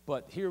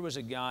 But here was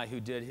a guy who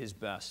did his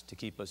best to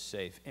keep us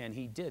safe. And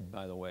he did,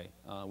 by the way.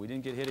 We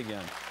didn't get hit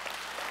again.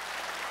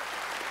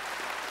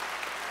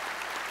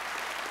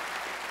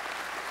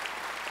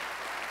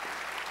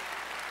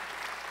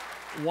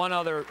 One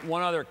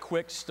other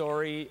quick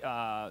story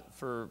are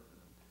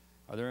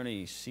there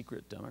any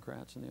secret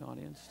Democrats in the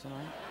audience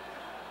tonight?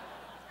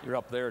 You're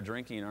up there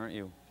drinking, aren't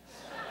you?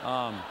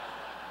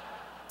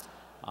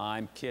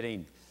 I'm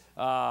kidding.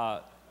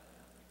 My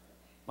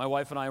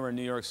wife and I were in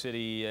New York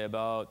City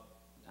about,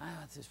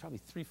 it's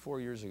probably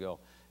 3-4 years ago,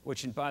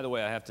 which, and by the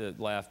way, I have to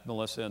laugh,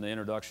 Melissa, in the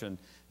introduction,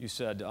 you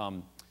said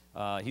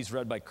he's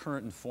read by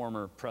current and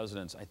former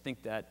presidents. I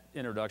think that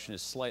introduction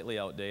is slightly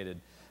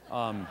outdated.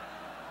 You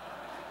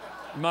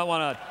might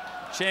want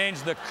to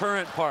change the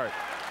current part.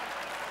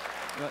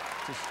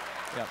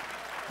 Yeah.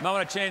 You might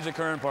want to change the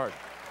current part.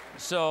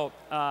 So,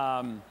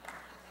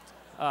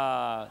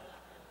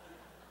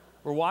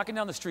 we're walking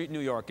down the street in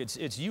New York.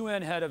 It's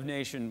UN Head of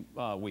Nation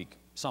Week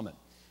Summit.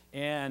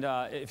 And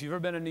if you've ever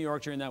been in New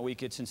York during that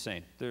week, it's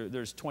insane.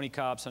 There's 20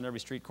 cops on every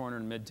street corner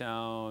in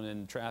Midtown,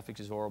 and traffic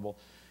is horrible.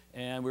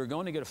 And we were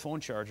going to get a phone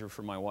charger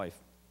for my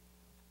wife.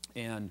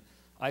 And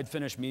I'd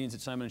finished meetings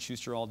at Simon &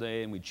 Schuster all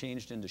day, and we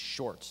changed into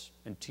shorts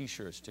and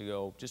T-shirts to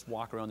go just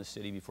walk around the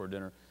city before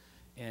dinner.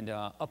 And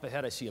up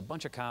ahead, I see a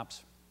bunch of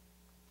cops,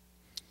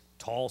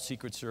 tall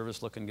Secret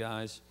Service looking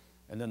guys,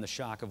 and then the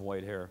shock of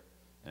white hair.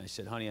 And I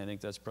said, honey, I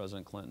think that's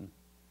President Clinton.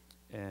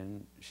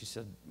 And she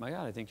said, my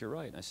God, I think you're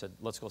right. And I said,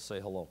 let's go say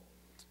hello.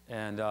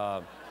 And,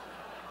 and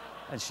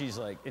she's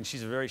like, and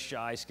she's a very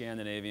shy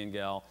Scandinavian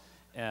gal.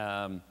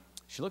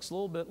 She looks a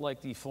little bit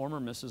like the former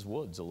Mrs.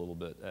 Woods, a little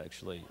bit,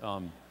 actually,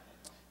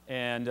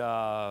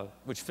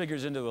 which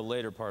figures into a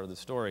later part of the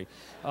story.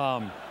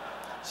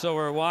 So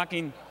we're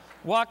walking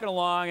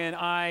along, and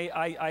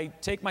I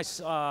take my,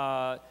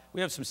 we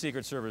have some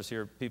Secret Service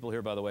people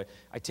here, by the way.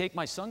 I take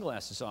my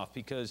sunglasses off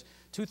because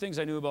one thing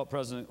I knew about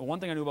President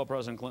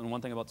Clinton,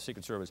 one thing about the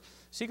Secret Service.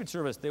 Secret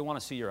Service, they want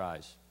to see your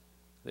eyes.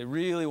 They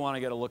really want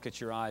to get a look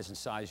at your eyes and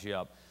size you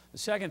up. The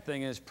second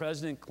thing is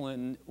President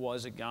Clinton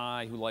was a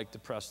guy who liked to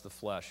press the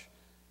flesh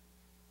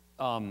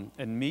and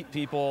meet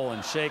people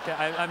and shake.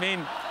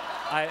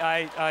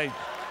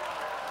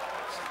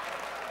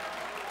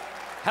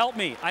 Help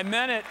me. I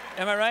meant it.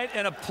 Am I right?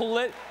 In a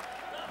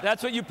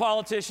that's what you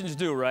politicians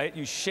do, right?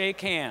 You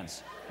shake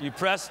hands. You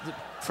press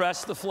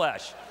the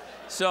flesh.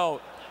 So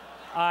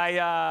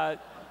I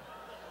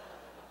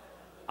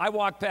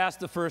walk past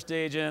the first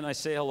agent. I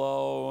say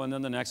hello, and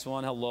then the next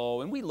one,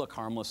 hello. And we look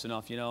harmless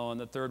enough, and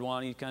the third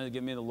one, he kind of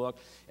gives me the look.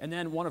 And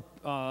then one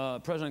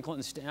of President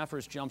Clinton's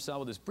staffers jumps out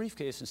with his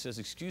briefcase and says,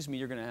 excuse me,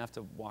 you're going to have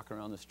to walk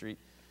around the street,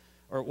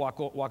 or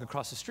walk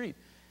across the street.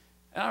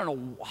 And I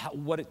don't know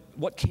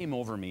what came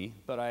over me,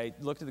 but I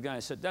looked at the guy and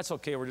I said, that's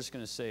okay, we're just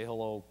going to say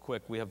hello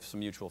quick. We have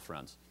some mutual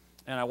friends.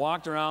 And I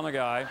walked around the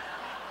guy,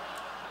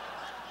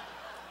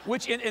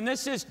 and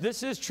this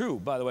is true,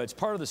 by the way. It's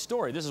part of the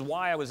story. This is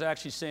why I was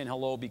actually saying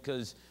hello,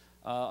 because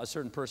a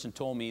certain person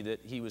told me that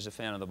he was a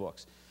fan of the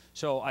books.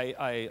 So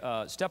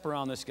I step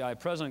around this guy.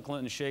 President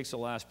Clinton shakes the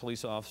last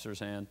police officer's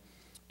hand,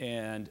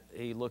 and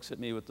he looks at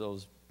me with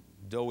those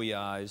doughy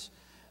eyes,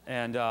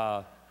 and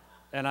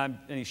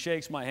he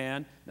shakes my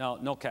hand. Now,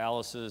 no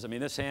calluses. I mean,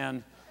 this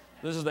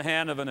is the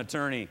hand of an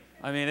attorney.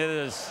 I mean, it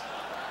is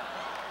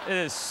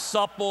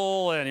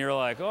supple, and you're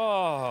like,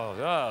 oh,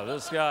 God,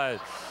 this guy,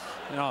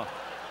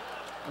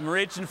 I'm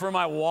reaching for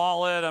my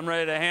wallet. I'm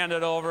ready to hand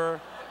it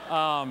over.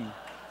 I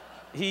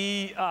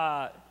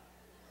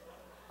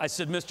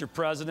said, Mr.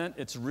 President,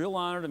 it's a real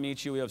honor to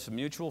meet you. We have some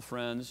mutual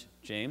friends,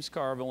 James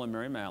Carville and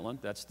Mary Matlin.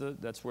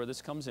 That's where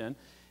this comes in.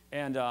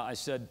 And I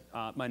said,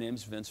 my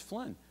name's Vince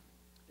Flynn.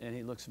 And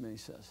he looks at me and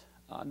he says,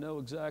 I know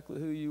exactly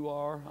who you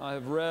are. I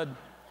have read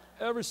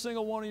every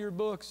single one of your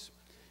books.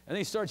 And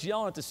then he starts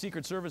yelling at the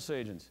Secret Service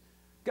agents,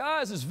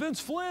 guys, it's Vince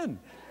Flynn.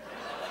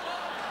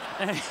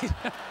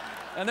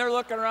 And they're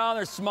looking around,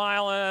 they're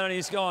smiling, and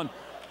he's going,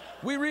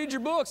 we read your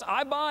books.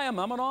 I buy them.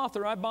 I'm an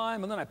author. I buy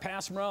them. And then I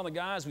pass them around the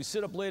guys. We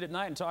sit up late at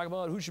night and talk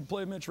about who should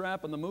play Mitch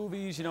Rapp in the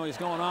movies. He's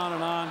going on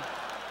and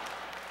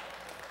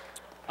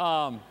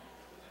on.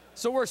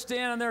 So we're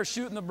standing there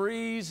shooting the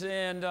breeze,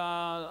 and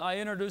I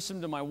introduce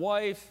him to my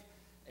wife,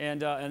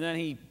 and then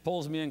he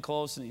pulls me in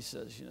close and he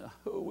says,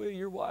 oh, well,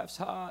 your wife's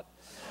hot.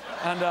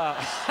 And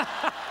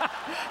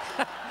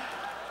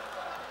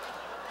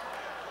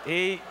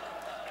He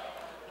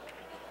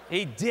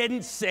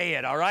didn't say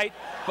it, all right?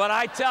 But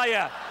I tell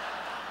you,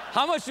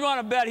 how much you want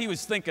to bet he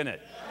was thinking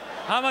it?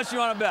 How much you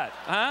want to bet,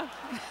 huh?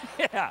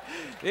 Yeah,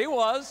 he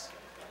was.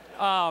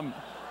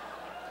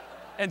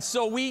 And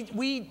so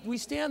we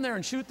stand there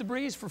and shoot the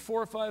breeze for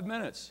 4 or 5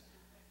 minutes.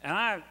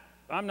 And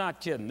I'm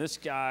not kidding. This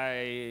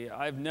guy,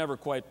 I've never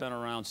quite been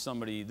around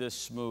somebody this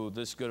smooth,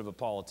 this good of a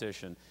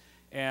politician.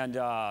 And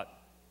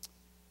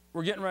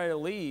we're getting ready to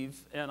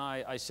leave, and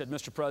I said,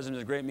 Mr. President,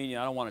 it's a great meeting.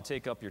 I don't want to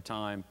take up your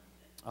time.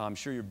 I'm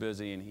sure you're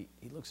busy. And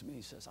he looks at me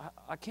and he says,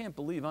 I can't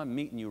believe I'm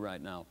meeting you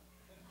right now.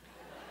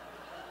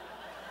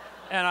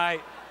 And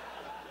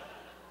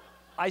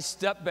I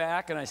stepped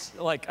back, and I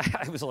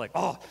was like,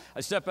 oh, I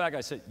stepped back.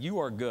 I said, you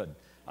are good.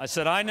 I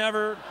said, I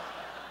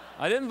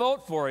didn't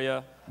vote for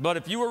you, but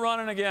if you were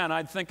running again,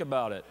 I'd think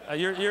about it.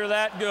 You're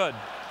that good.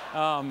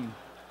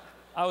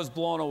 I was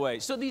blown away.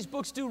 So these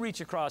books do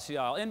reach across the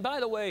aisle. And by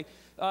the way,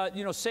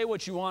 say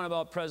what you want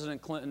about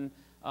President Clinton.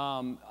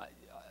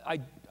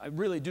 I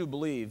really do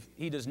believe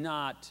he does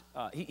not,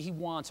 he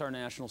wants our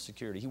national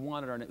security. He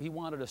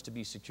wanted us to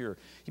be secure.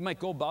 He might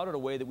go about it a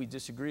way that we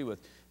disagree with.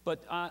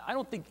 But I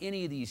don't think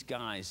any of these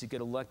guys that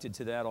get elected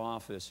to that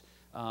office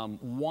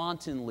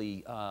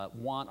wantonly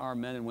want our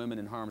men and women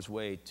in harm's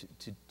way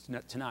to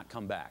not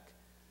come back.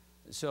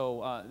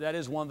 So that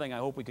is one thing I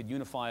hope we could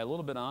unify a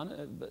little bit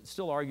on, but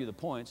still argue the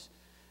points.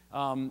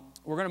 We're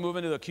going to move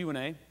into the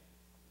Q&A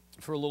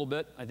for a little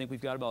bit. I think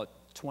we've got about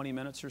 20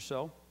 minutes or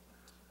so.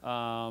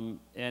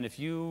 And if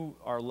you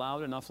are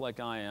loud enough like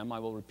I am, I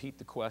will repeat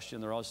the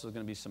question. There are also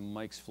going to be some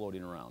mics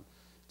floating around.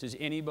 Does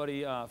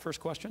anybody, first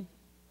question?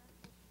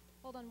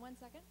 Hold on 1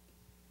 second.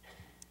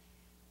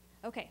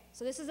 Okay,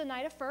 so this is a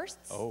night of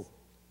firsts. Oh.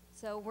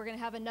 So we're going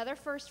to have another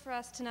first for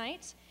us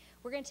tonight.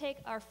 We're going to take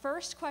our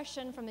first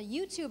question from the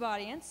YouTube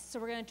audience, so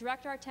we're going to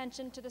direct our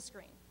attention to the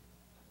screen.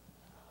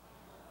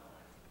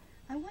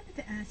 I wanted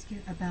to ask you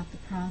about the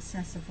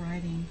process of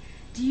writing.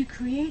 Do you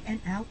create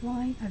an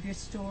outline of your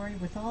story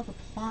with all the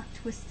plot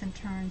twists and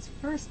turns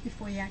first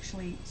before you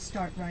actually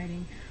start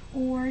writing?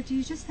 Or do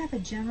you just have a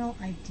general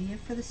idea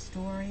for the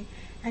story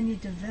and you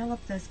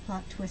develop those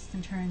plot twists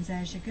and turns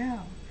as you go?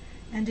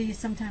 And do you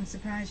sometimes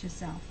surprise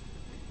yourself?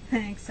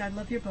 Thanks, I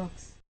love your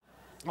books.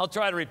 I'll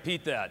try to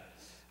repeat that.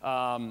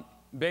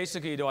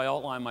 Basically, do I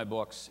outline my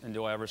books and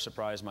do I ever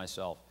surprise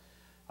myself?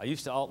 I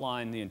used to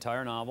outline the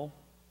entire novel,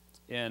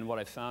 and what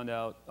I found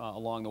out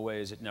along the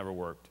way is it never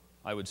worked.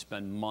 I would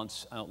spend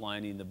months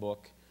outlining the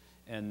book,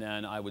 and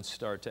then I would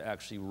start to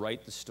actually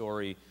write the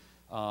story,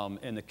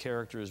 and the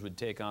characters would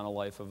take on a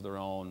life of their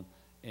own,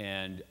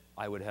 and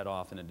I would head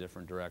off in a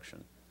different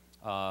direction.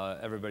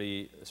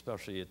 Everybody,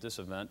 especially at this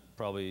event,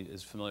 probably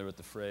is familiar with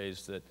the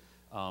phrase that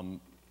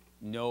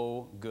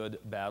no good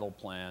battle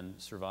plan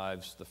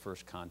survives the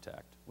first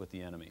contact with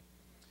the enemy.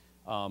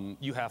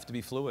 You have to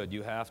be fluid,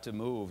 you have to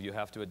move, you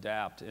have to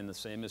adapt, and the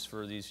same is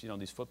for these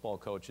football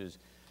coaches.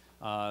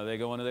 They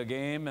go into the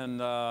game and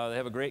they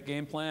have a great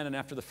game plan, and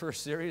after the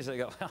first series they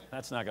go, well,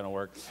 that's not going to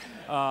work.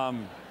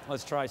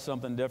 Let's try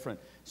something different.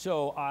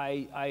 So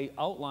I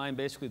outline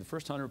basically the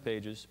first 100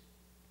 pages,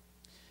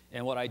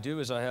 and what I do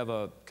is I have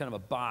a kind of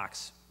a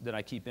box that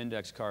I keep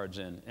index cards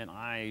in, and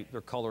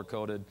they're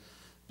color-coded.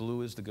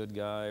 Blue is the good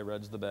guy,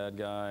 red's the bad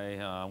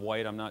guy,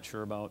 white I'm not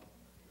sure about.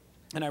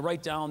 And I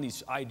write down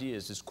these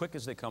ideas as quick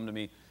as they come to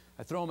me.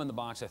 I throw them in the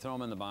box, I throw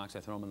them in the box, I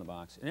throw them in the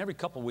box. And every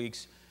couple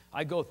weeks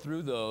I go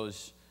through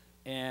those,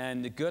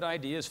 and the good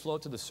ideas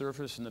float to the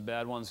surface and the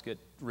bad ones get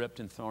ripped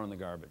and thrown in the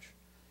garbage.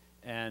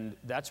 And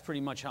that's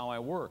pretty much how I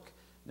work.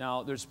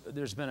 Now,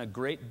 there's been a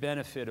great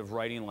benefit of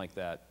writing like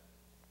that,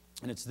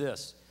 and it's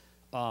this.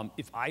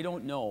 If I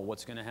don't know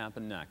what's going to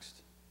happen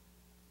next,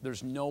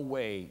 there's no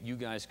way you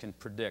guys can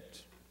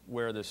predict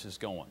where this is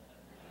going,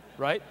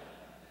 right?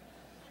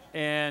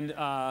 And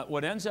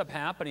what ends up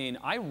happening,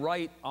 I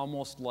write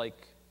almost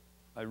like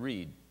I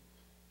read,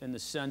 in the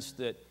sense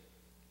that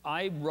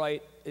I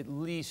write at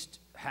least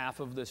half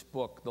of this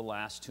book the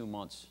last 2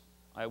 months.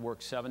 I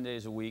work 7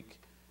 days a week,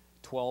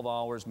 12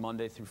 hours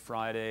Monday through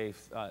Friday,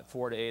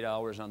 4 to 8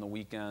 hours on the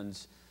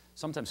weekends,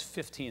 sometimes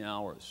 15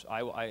 hours.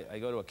 I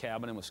go to a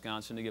cabin in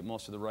Wisconsin to get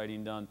most of the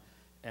writing done,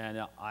 and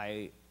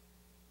it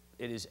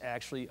is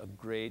actually a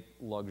great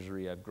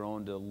luxury. I've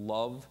grown to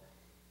love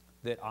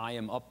that I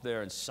am up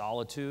there in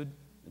solitude.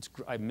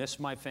 I miss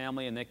my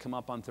family, and they come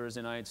up on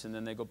Thursday nights, and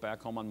then they go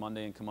back home on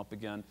Monday and come up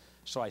again.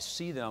 So I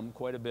see them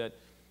quite a bit.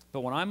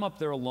 But when I'm up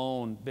there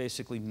alone,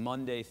 basically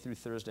Monday through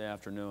Thursday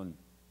afternoon,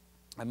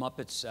 I'm up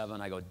at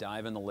 7, I go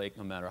dive in the lake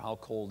no matter how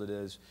cold it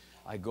is.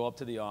 I go up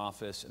to the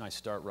office and I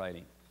start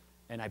writing.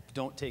 And I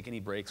don't take any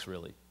breaks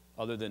really,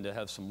 other than to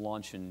have some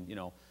lunch and,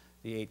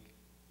 the 8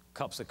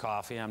 cups of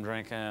coffee I'm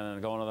drinking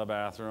and going to the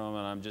bathroom,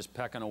 and I'm just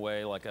pecking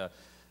away like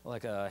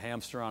a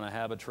hamster on a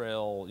habit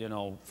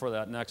trail, for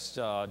that next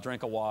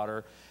drink of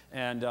water.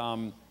 And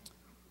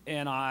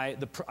I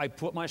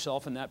put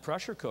myself in that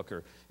pressure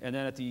cooker. And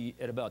then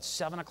at about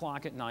 7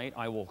 o'clock at night,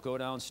 I will go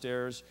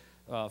downstairs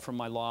from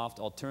my loft.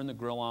 I'll turn the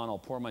grill on. I'll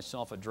pour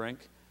myself a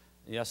drink.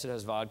 Yes, it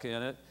has vodka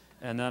in it.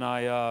 And then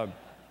I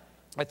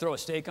throw a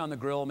steak on the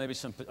grill, maybe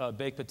some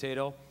baked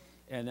potato,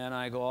 and then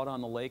I go out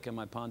on the lake in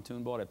my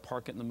pontoon boat. I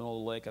park it in the middle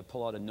of the lake. I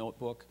pull out a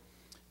notebook,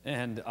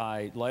 and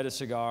I light a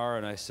cigar,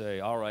 and I say,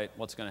 all right,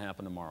 what's going to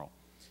happen tomorrow?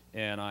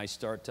 And I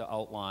start to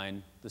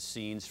outline the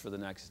scenes for the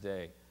next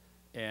day.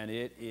 And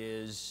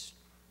it's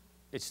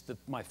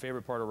my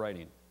favorite part of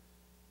writing.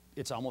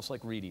 It's almost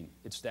like reading.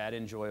 It's that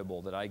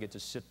enjoyable that I get to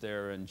sit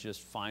there and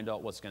just find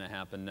out what's going to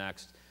happen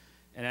next.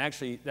 And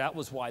actually, that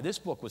was why this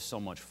book was so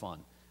much fun.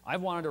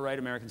 I've wanted to write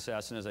American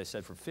Assassin, as I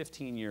said, for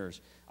 15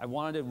 years. I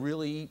wanted to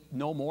really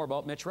know more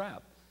about Mitch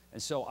Rapp.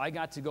 And so I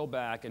got to go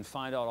back and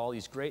find out all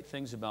these great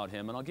things about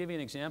him. And I'll give you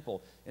an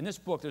example. In this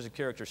book, there's a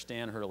character,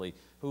 Stan Hurley,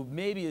 who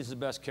maybe is the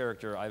best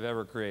character I've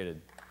ever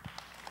created.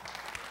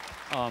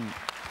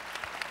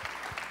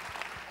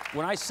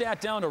 When I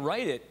sat down to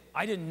write it,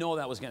 I didn't know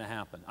that was going to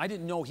happen. I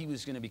didn't know he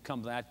was going to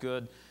become that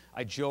good.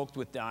 I joked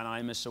with Don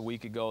Imus a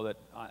week ago that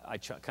I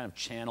kind of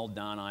channeled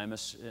Don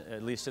Imus,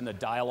 at least in the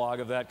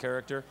dialogue of that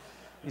character.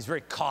 He's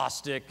very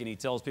caustic, and he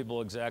tells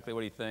people exactly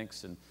what he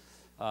thinks, and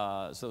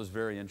so it was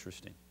very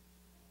interesting.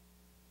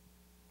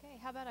 Okay,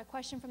 how about a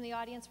question from the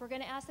audience? We're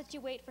going to ask that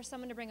you wait for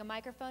someone to bring a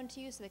microphone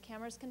to you so the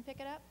cameras can pick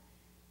it up.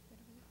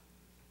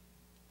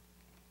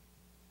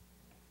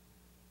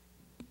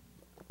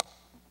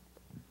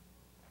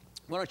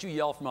 Why don't you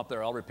yell from up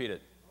there? I'll repeat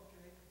it.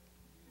 Okay.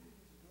 Do you think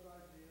it's a good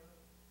idea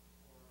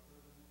for a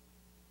president to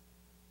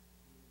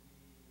be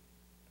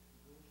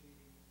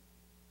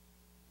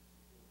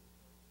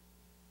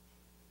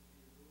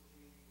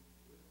negotiating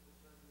with the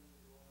president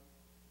of Iran?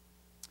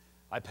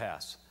 I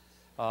pass.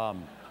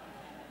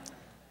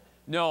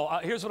 No,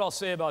 here's what I'll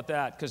say about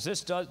that, because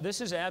this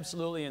is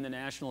absolutely in the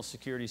national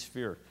security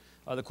sphere.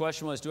 The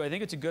question was, do I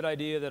think it's a good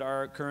idea that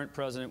our current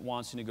president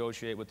wants to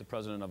negotiate with the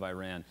president of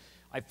Iran?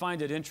 I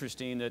find it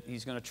interesting that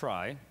he's going to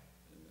try.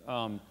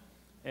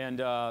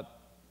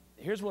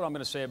 Here's what I'm going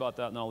to say about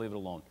that, and I'll leave it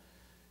alone.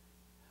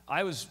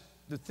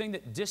 The thing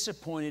that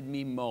disappointed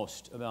me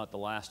most about the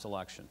last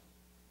election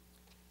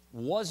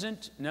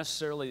wasn't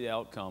necessarily the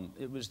outcome.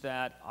 It was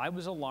that I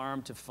was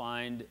alarmed to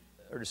find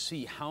or to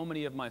see how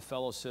many of my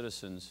fellow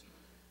citizens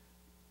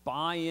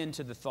buy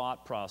into the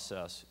thought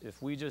process.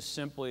 If we just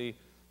simply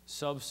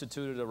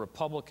substituted a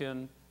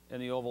Republican in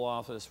the Oval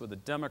Office with a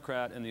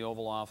Democrat in the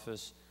Oval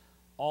Office,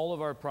 all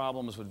of our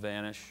problems would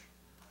vanish,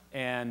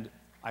 and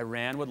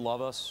Iran would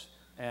love us,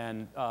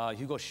 and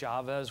Hugo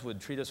Chavez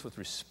would treat us with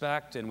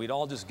respect, and we'd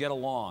all just get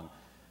along.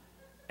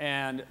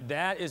 And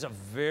that is a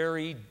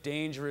very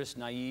dangerous,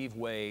 naive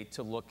way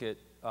to look at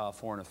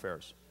foreign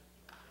affairs.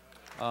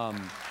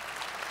 And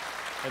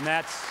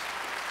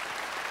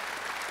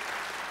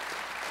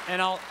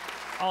I'll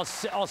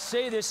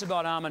say this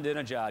about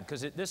Ahmadinejad,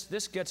 because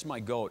this gets my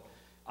goat.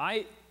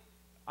 I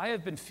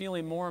have been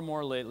feeling more and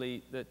more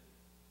lately that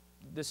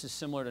this is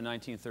similar to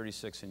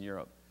 1936 in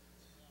Europe.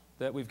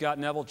 That we've got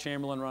Neville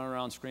Chamberlain running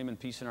around screaming,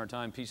 peace in our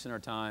time,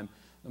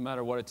 no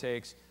matter what it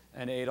takes.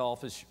 And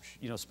Adolf is,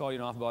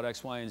 spouting off about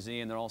X, Y, and Z,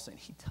 and they're all saying,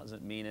 he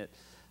doesn't mean it,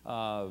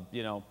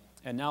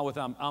 And now with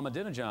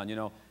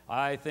Ahmadinejad,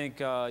 I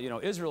think,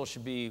 Israel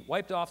should be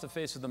wiped off the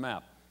face of the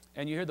map.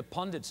 And you hear the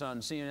pundits on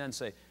CNN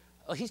say,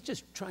 oh, he's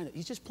just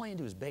playing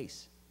to his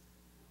base.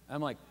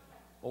 I'm like,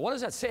 well, what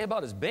does that say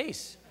about his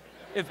base?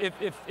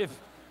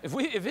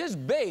 If his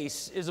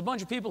base is a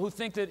bunch of people who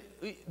think that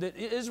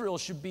Israel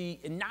should be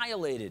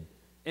annihilated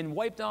and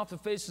wiped off the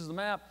face of the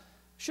map,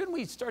 shouldn't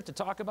we start to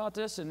talk about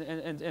this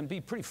and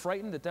be pretty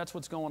frightened that that's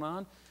what's going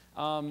on?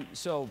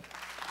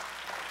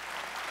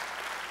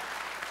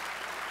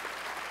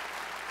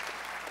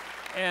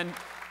 And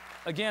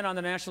again, on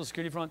the national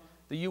security front,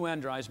 the UN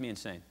drives me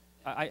insane.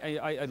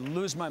 I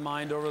lose my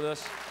mind over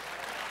this.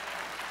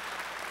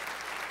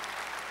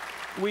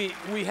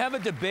 We have a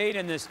debate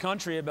in this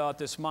country about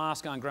this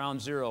mosque on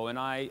Ground Zero, and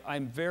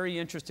I'm very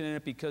interested in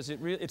it because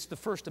it's the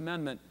First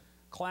Amendment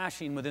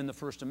clashing within the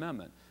First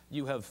Amendment.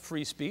 You have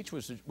free speech,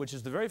 which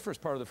is the very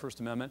first part of the First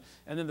Amendment,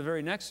 and then the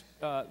very next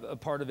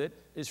part of it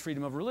is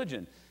freedom of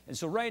religion. And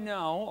so right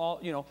now,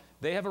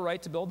 they have a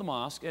right to build the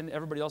mosque, and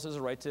everybody else has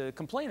a right to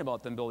complain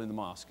about them building the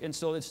mosque. And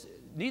so it's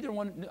neither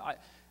one.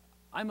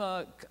 I'm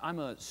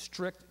a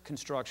strict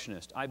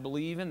constructionist. I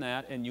believe in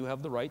that, and you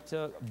have the right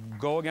to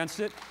go against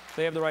it.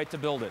 They have the right to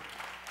build it.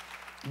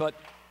 But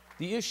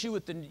the issue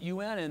with the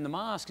UN and the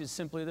mosque is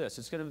simply this.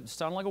 It's going to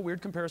sound like a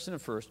weird comparison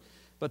at first,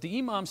 but the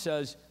imam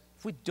says,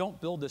 if we don't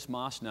build this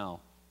mosque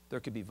now, there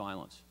could be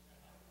violence.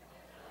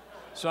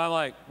 So I'm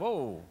like,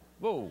 whoa.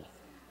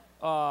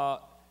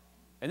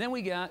 And then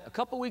we got, a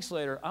couple weeks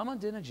later,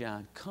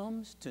 Ahmadinejad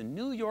comes to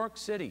New York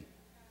City,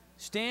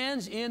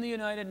 stands in the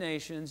United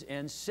Nations,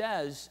 and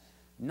says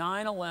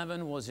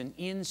 9/11 was an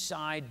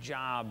inside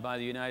job by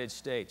the United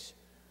States.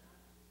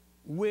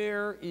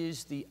 Where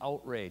is the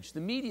outrage?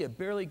 The media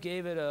barely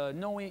gave it a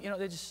knowing,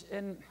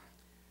 and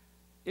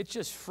it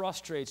just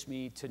frustrates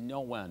me to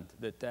no end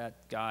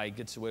that guy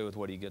gets away with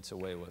what he gets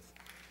away with.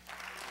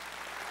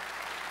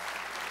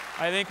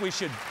 I think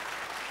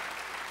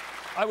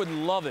I would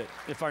love it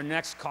if our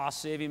next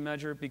cost-saving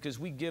measure, because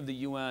we give the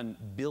UN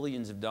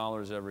billions of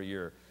dollars every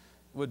year,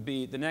 would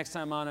be the next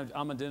time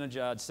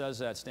Ahmadinejad says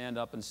that, stand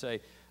up and say,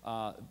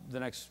 the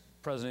next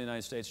President of the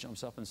United States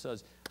jumps up and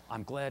says,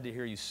 I'm glad to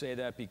hear you say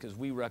that because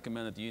we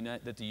recommend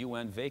that the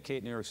UN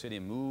vacate New York City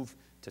and move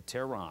to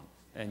Tehran.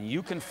 And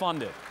you can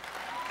fund it.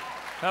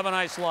 Have a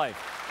nice life.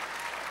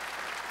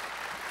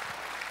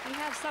 We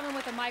have someone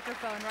with a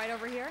microphone right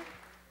over here.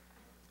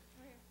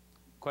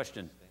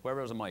 Question.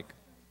 Whoever has a mic.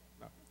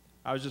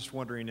 I was just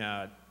wondering,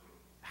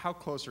 how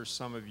close are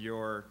some of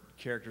your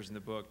characters in the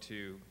book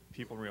to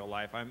people in real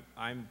life?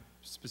 I'm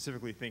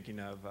specifically thinking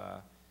of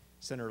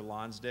Senator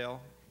Lonsdale.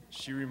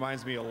 She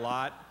reminds me a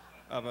lot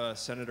of a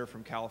senator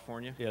from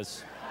California.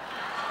 Yes.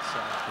 So.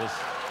 Yes.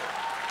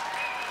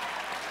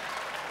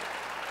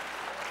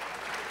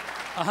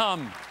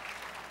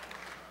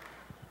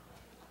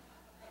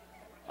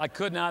 I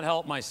could not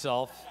help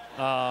myself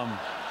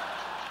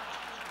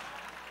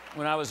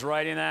when I was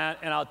writing that,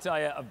 and I'll tell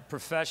you,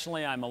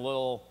 professionally,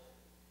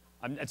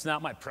 it's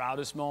not my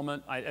proudest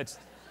moment.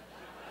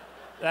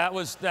 That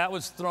was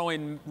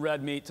throwing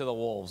red meat to the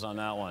wolves on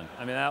that one.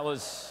 I mean,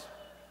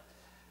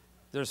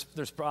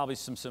 there's probably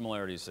some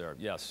similarities there.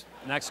 Yes.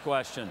 Next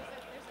question. There's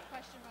a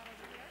question right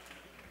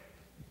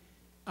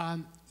over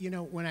here. You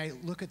know, when I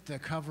look at the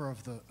cover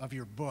of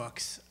your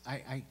books,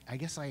 I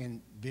guess I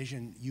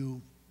envision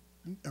you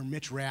or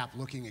Mitch Rapp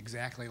looking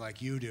exactly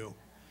like you do.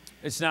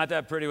 It's not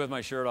that pretty with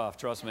my shirt off,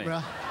 trust me.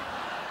 Well,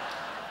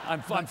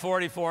 I'm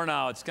 44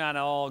 now. It's kind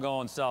of all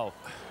going south.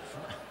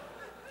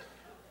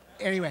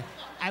 Anyway,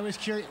 I was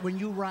curious, when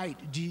you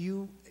write, do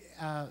you,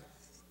 how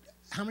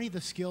many of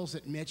the skills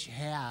that Mitch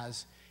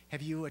has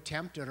have you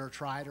attempted or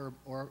tried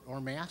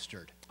or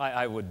mastered?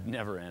 I would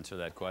never answer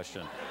that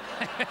question.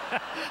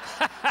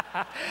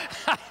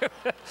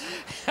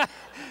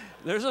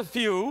 There's a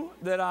few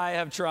that I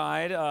have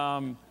tried.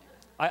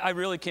 I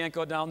really can't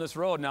go down this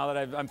road now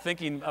that I'm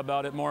thinking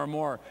about it more and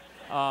more.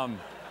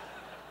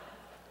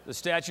 The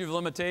statute of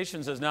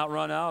limitations has not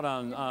run out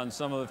on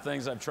some of the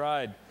things I've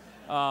tried.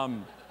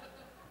 The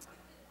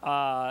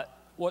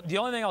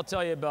only thing I'll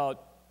tell you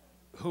about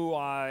who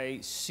I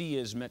see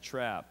as Mitch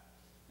Rapp,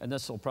 and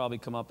this will probably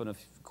come up in a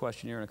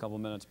question here in a couple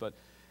of minutes, but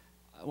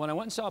when I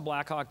went and saw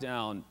Black Hawk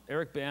Down,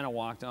 Eric Bana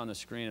walked on the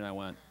screen and I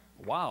went,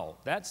 wow,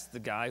 that's the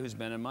guy who's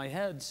been in my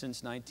head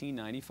since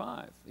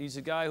 1995. He's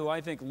a guy who I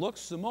think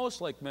looks the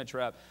most like Mitch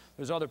Rapp.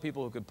 There's other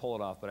people who could pull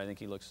it off, but I think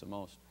he looks the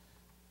most.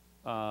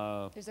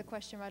 There's a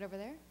question right over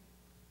there.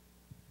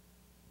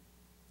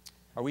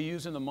 Are we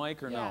using the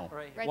mic or Yeah, no?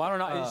 right Why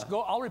don't I just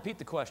go? I'll repeat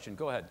the question.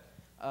 Go ahead.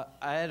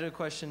 I had a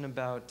question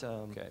about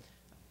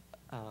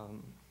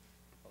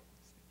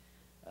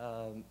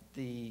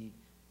the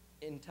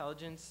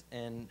intelligence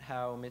and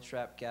how Mitch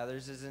Rapp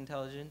gathers his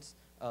intelligence.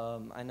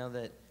 I know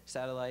that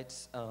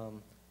satellites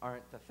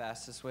aren't the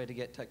fastest way to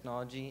get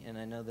technology, and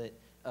I know that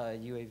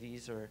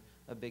UAVs are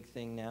a big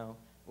thing now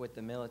with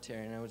the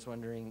military, and I was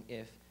wondering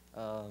if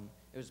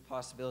it was a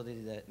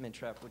possibility that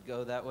Mitch Rapp would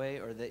go that way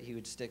or that he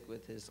would stick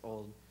with his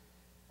old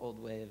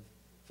way of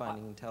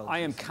finding intelligence. I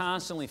am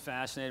constantly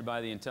fascinated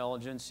by the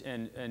intelligence,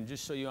 and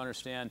just so you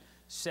understand,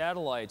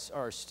 satellites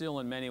are still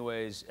in many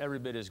ways every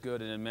bit as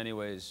good and in many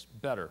ways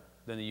better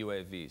than the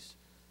UAVs.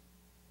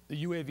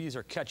 The UAVs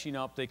are catching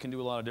up. They can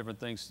do a lot of different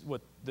things.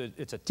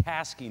 It's a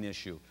tasking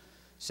issue.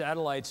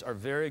 Satellites are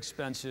very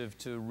expensive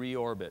to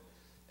reorbit,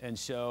 and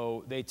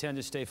so they tend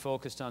to stay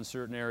focused on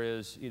certain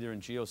areas, either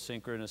in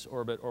geosynchronous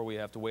orbit or we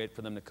have to wait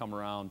for them to come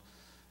around.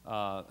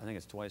 I think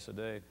it's twice a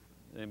day.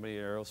 Anybody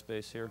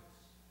aerospace here?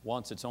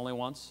 Once? It's only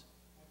once?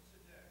 Once a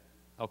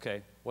day.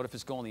 Okay. What if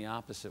it's going the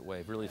opposite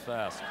way, really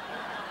fast?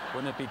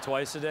 Wouldn't it be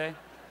twice a day?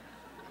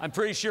 I'm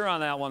pretty sure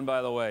on that one,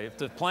 by the way. If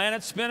the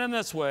planet's spinning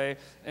this way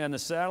and the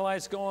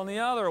satellite's going the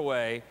other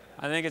way,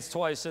 I think it's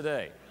twice a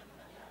day.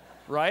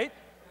 Right?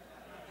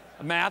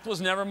 Math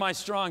was never my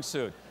strong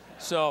suit.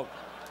 So,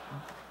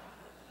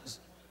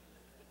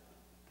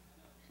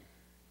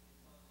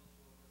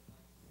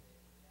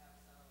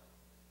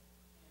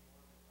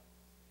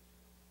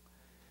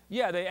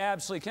 yeah, they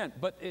absolutely can.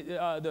 But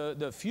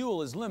the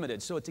fuel is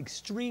limited, so it's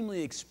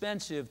extremely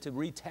expensive to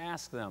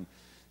retask them.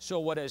 So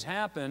what has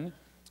happened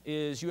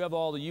is you have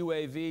all the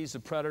UAVs. The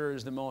Predator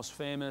is the most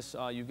famous.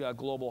 You've got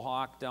Global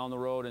Hawk down the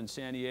road in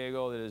San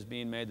Diego that is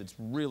being made that's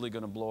really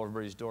going to blow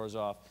everybody's doors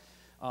off.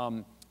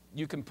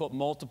 You can put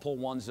multiple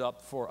ones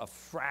up for a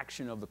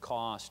fraction of the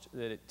cost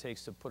that it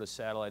takes to put a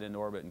satellite in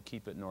orbit and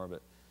keep it in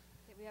orbit.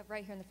 Okay, we have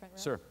right here in the front row.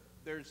 Sir.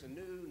 There's a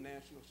new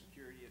national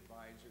security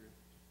advisor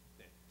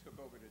that took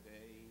over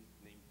today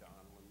named Donald.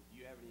 Do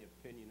you have any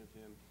opinion of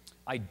him?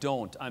 I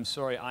don't. I'm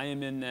sorry. I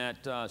am in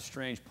that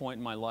strange point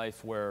in my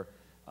life where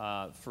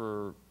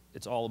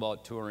it's all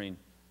about touring,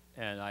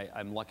 and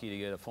I'm lucky to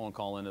get a phone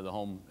call into the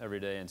home every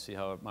day and see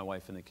how my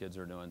wife and the kids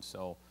are doing.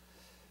 So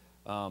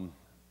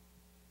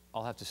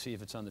I'll have to see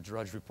if it's on the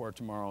Drudge Report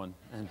tomorrow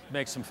and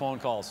make some phone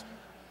calls.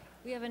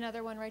 We have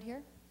another one right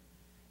here.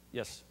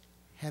 Yes.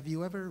 Have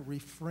you ever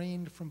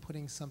refrained from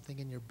putting something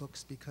in your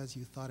books because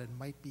you thought it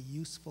might be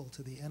useful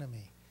to the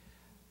enemy?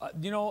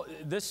 You know,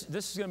 this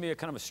is going to be a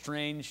kind of a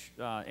strange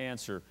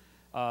answer.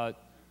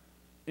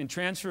 in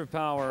Transfer of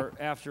Power,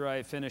 after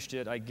I finished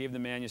it, I gave the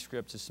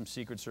manuscript to some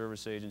Secret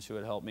Service agents who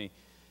had helped me.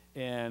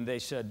 And they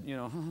said, you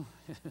know,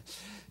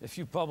 if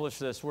you publish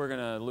this, we're going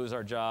to lose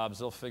our jobs.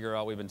 They'll figure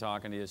out we've been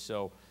talking to you,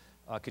 so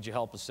could you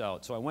help us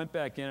out? So I went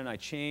back in and I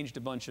changed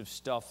a bunch of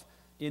stuff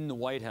in the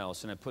White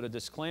House, and I put a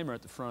disclaimer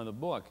at the front of the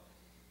book.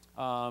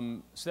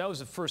 So that was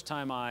the first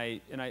time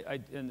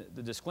and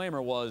the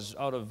disclaimer was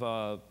out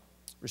of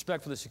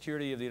respect for the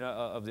security of the,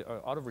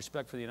 out of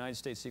respect for the United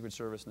States Secret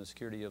Service and the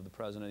security of the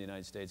President of the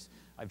United States,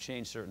 I've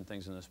changed certain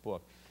things in this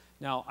book.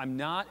 Now, I'm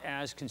not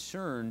as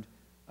concerned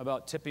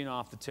about tipping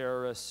off the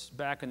terrorists.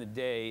 Back in the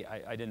day,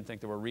 I didn't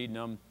think they were reading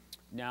them.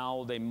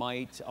 Now they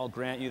might, I'll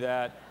grant you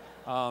that.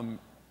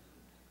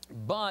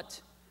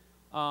 But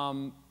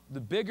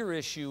the bigger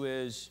issue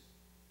is,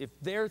 if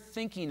they're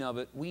thinking of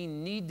it, we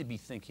need to be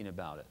thinking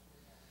about it.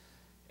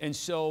 And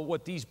so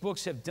what these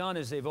books have done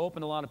is they've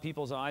opened a lot of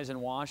people's eyes in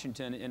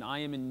Washington, and I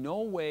am in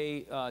no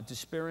way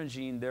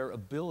disparaging their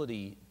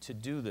ability to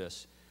do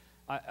this.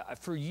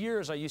 For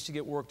years, I used to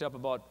get worked up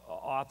about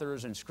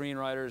authors and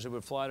screenwriters who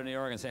would fly to New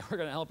York and say, we're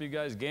going to help you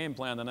guys game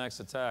plan the next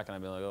attack. And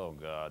I'd be like, oh,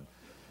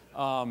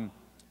 God.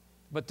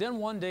 But then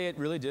one day it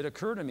really did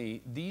occur to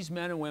me, these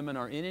men and women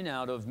are in and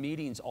out of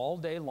meetings all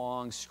day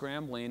long,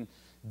 scrambling.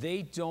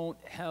 They don't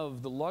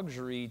have the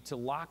luxury to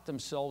lock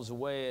themselves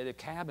away at a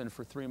cabin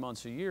for 3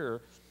 months a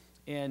year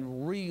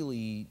and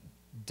really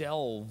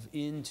delve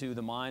into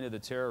the mind of the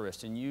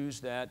terrorist and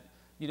use that,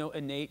 you know,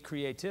 innate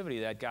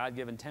creativity, that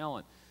God-given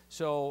talent.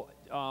 So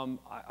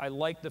I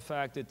like the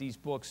fact that these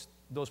books,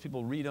 those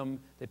people read them,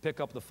 they pick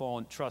up the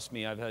phone. Trust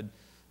me, I've had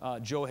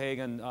Joe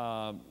Hagan,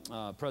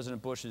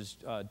 President Bush's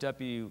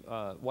deputy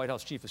White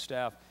House chief of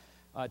staff.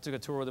 I took a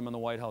tour with him in the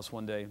White House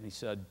one day, and he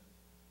said,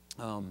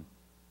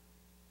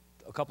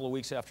 a couple of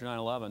weeks after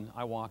 9/11,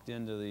 I walked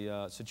into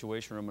the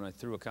Situation Room and I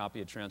threw a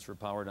copy of Transfer of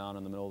Power down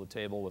in the middle of the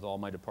table with all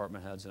my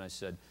department heads, and I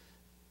said,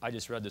 I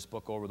just read this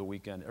book over the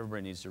weekend.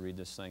 Everybody needs to read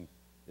this thing.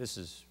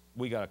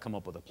 We got to come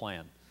up with a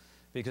plan.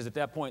 Because at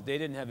that point, they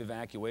didn't have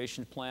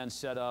evacuation plans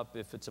set up.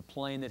 If it's a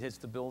plane that hits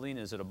the building,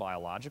 is it a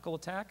biological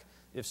attack?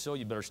 If so,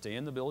 you better stay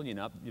in the building.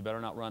 You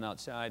better not run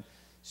outside.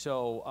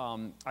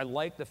 So I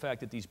like the fact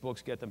that these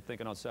books get them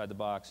thinking outside the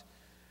box.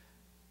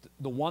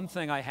 The one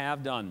thing I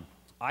have done,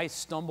 I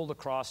stumbled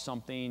across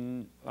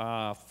something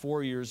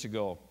 4 years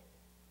ago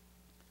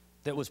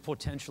that was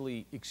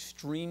potentially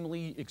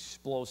extremely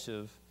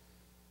explosive,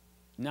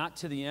 not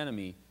to the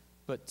enemy,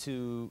 but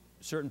to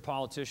certain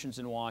politicians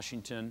in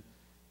Washington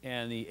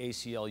and the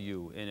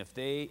ACLU. And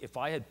if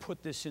I had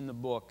put this in the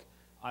book,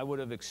 I would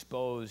have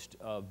exposed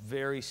a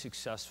very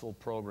successful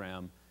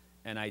program,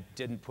 and I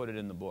didn't put it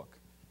in the book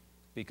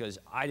because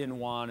I didn't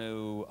want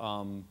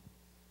to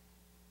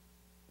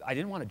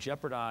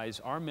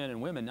jeopardize our men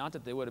and women, not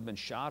that they would have been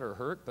shot or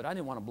hurt, but I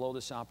didn't want to blow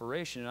this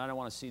operation, and I didn't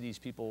want to see these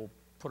people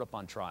put up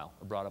on trial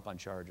or brought up on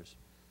charges.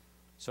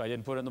 So I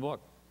didn't put it in the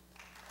book.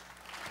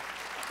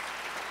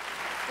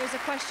 There's a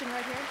question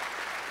right here.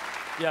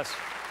 Yes.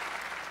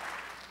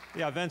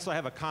 Yeah, Vince, I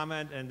have a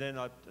comment and then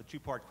a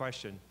two-part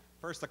question.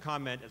 First, a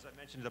comment, as I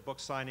mentioned at the book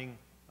signing,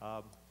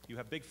 you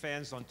have big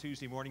fans on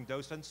Tuesday morning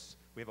docents.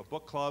 We have a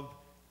book club,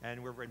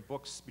 and we're in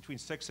books between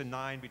 6 and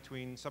 9,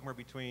 somewhere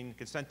between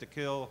Consent to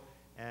Kill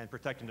and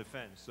Protect and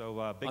Defend.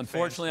 So big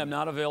Unfortunately, fans. I'm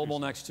not available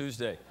next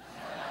Tuesday.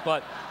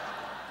 But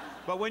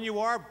when you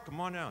are, come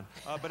on down.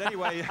 But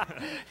anyway,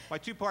 my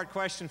two-part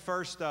question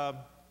first,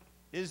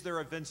 is there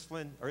a Vince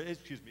Flynn, or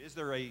excuse me, is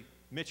there a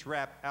Mitch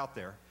Rapp out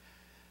there?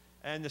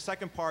 And the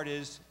second part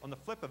is, on the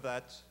flip of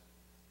that,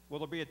 will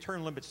there be a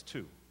term limits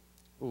too?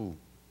 Ooh.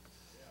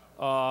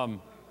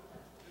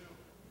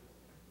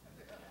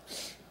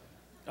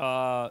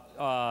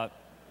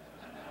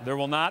 There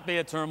will not be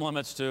a term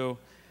limits too.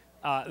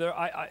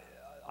 I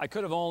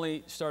could have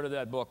only started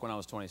that book when I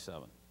was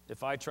 27.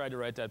 If I tried to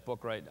write that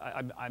book right,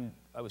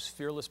 I was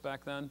fearless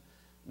back then.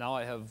 Now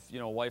I have,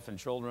 a wife and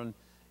children,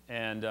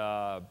 and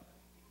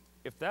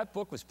if that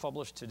book was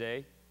published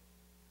today,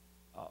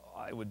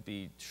 I would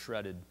be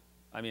shredded.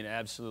 I mean,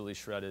 absolutely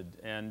shredded.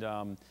 And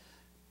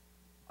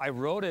I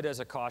wrote it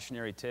as a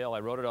cautionary tale. I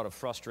wrote it out of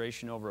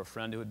frustration over a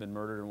friend who had been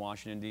murdered in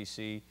Washington,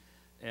 D.C.,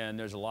 and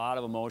there's a lot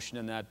of emotion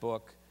in that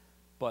book.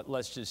 But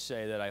let's just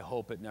say that I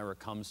hope it never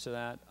comes to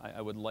that.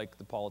 I would like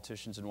the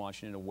politicians in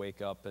Washington to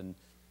wake up and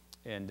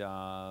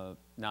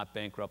not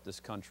bankrupt this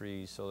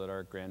country so that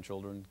our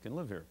grandchildren can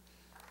live here.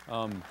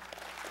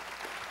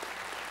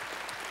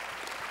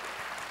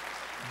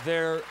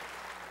 There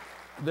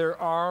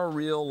are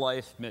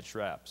real-life Mitch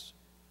Rapps.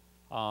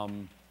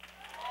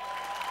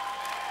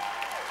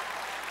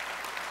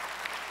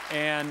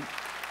 And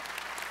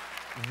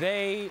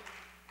they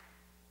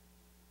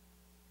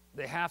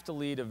have to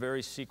lead a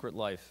very secret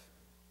life.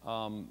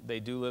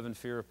 They do live in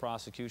fear of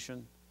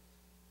prosecution.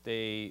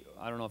 I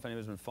don't know if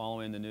anybody's been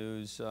following the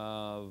news,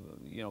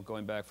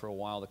 going back for a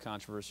while, the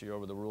controversy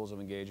over the rules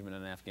of engagement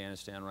in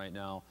Afghanistan right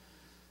now.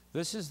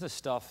 This is the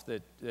stuff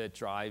that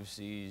drives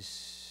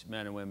these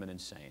men and women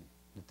insane,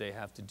 that they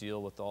have to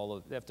deal with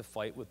they have to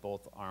fight with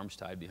both arms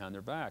tied behind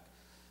their back.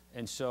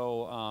 And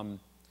so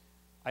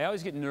I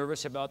always get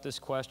nervous about this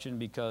question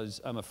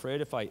because I'm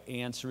afraid if I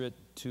answer it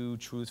too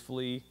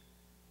truthfully,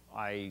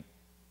 I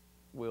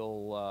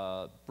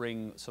will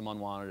bring some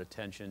unwanted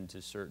attention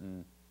to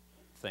certain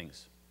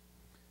things.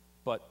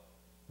 But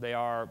they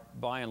are,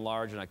 by and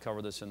large, and I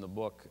cover this in the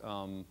book,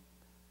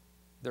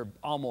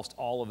 almost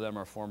all of them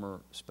are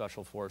former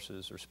special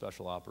forces or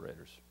special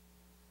operators.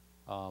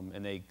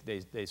 And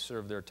they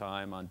serve their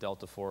time on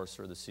Delta Force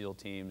or the SEAL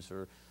teams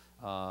or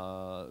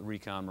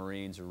Recon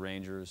Marines or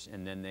Rangers,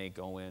 and then they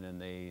go in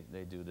and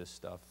they do this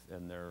stuff,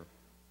 and they're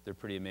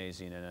pretty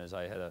amazing. And as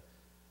I had a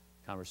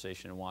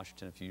conversation in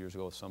Washington a few years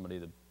ago with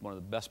somebody, one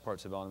of the best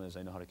parts about them is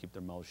they know how to keep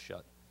their mouths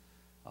shut.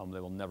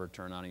 They will never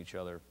turn on each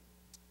other.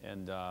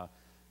 And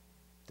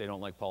they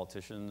don't like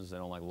politicians, they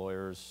don't like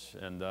lawyers,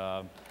 and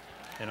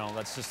you know,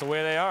 that's just the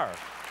way they are.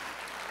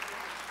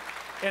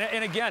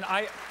 And again,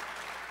 I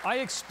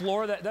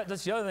explore that.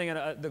 That's the other thing.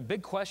 And the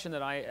big question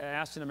that I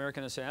asked in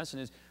American Assassin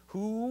is,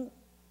 who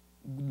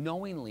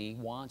knowingly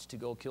wants to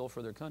go kill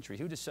for their country?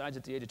 Who decides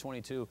at the age of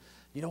 22,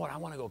 you know what, I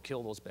want to go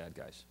kill those bad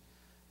guys?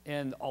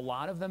 And a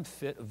lot of them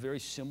fit a very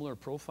similar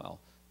profile.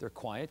 They're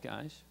quiet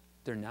guys.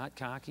 They're not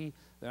cocky.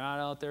 They're not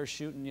out there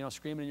shooting, you know,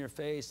 screaming in your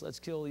face, let's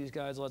kill these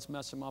guys, let's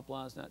mess them up.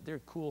 They're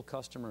cool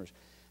customers.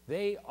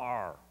 They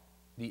are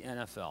the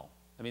NFL.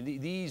 I mean,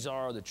 these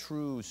are the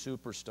true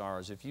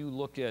superstars. If you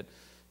look at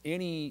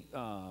any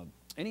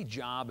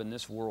job in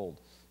this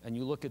world, and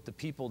you look at the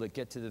people that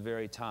get to the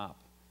very top,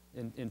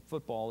 in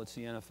football, it's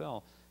the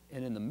NFL,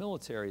 and in the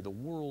military, the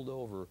world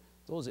over,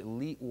 those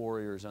elite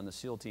warriors on the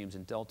SEAL teams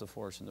and Delta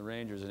Force and the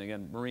Rangers, and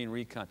again, Marine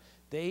Recon,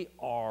 they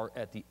are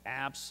at the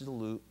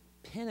absolute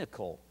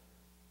pinnacle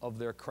of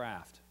their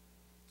craft.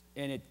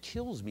 And it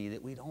kills me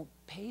that we don't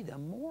pay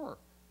them more.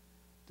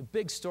 The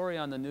big story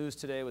on the news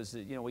today was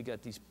that, you know, we got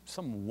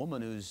some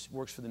woman who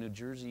works for the New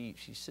Jersey,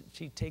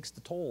 she takes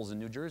the tolls in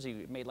New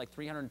Jersey, made like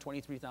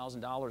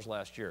 $323,000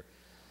 last year.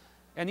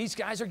 And these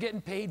guys are getting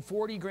paid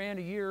 40 grand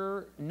a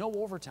year, no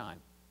overtime.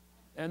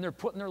 And they're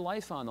putting their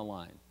life on the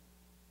line.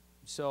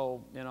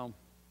 So, you know,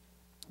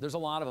 there's a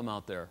lot of them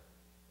out there,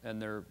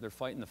 and they're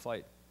fighting the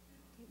fight.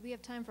 We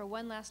have time for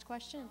one last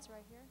question. It's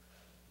right here.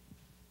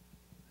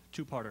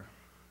 Two-parter,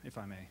 if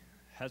I may.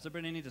 Has there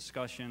been any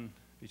discussion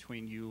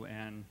between you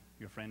and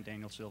your friend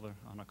Daniel Silva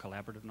on a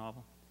collaborative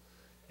novel?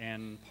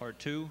 And part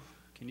two,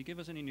 can you give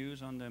us any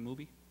news on the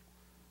movie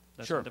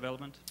that's in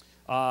development?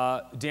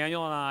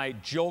 Daniel and I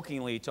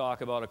jokingly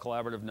talk about a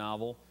collaborative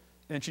novel.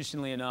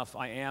 Interestingly enough,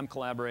 I am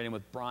collaborating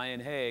with Brian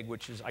Haig,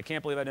 which is, I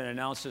can't believe I didn't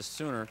announce this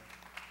sooner.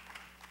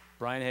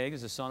 Brian Haig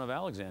is the son of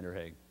Alexander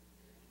Haig,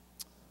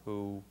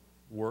 who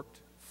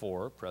worked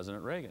for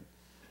President Reagan.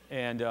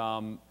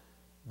 And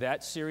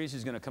that series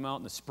is going to come out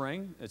in the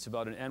spring. It's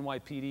about an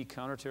NYPD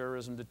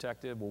counterterrorism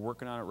detective. We're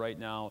working on it right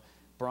now.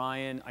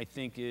 Brian, I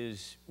think,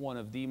 is one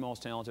of the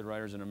most talented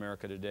writers in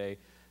America today.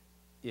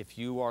 If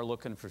you are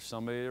looking for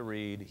somebody to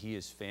read, he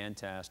is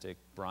fantastic,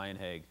 Brian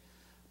Haig.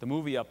 The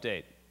movie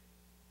update.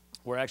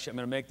 I'm going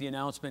to make the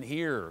announcement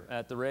here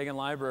at the Reagan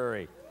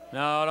Library.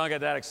 No, don't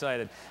get that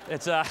excited.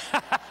 It's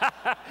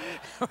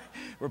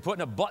we're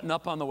putting a button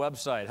up on the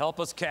website. Help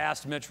us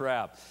cast Mitch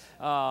Rapp.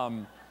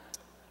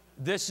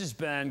 This has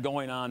been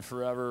going on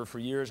forever. For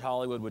years,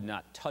 Hollywood would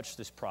not touch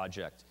this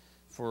project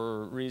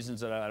for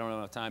reasons that I don't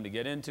have time to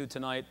get into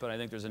tonight, but I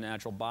think there's a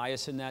natural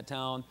bias in that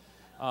town.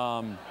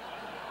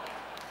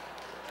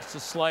 It's a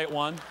slight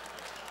one.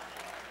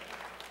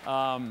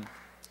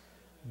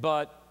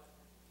 But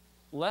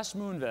Les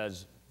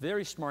Moonves,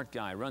 very smart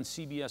guy, runs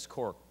CBS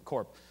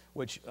Corp,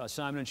 which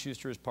Simon &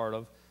 Schuster is part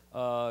of.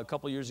 A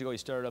couple years ago, he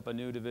started up a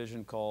new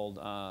division called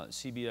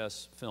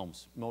CBS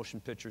Films,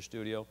 Motion Picture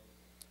Studio.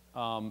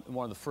 And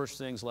one of the first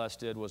things Les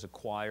did was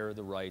acquire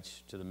the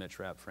rights to the Mitch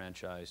Rapp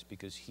franchise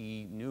because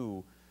he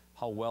knew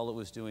how well it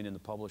was doing in the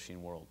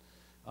publishing world.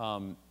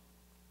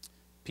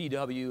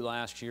 PW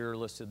last year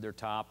listed their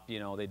top, you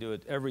know, they do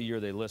it every year,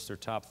 they list their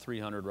top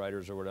 300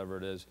 writers or whatever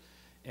it is.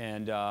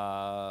 And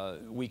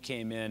we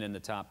came in the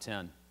top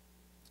 10.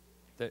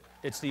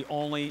 It's the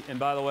only, and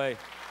by the way,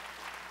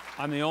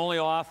 I'm the only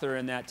author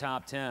in that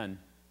top 10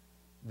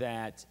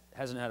 that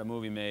hasn't had a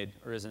movie made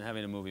or isn't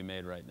having a movie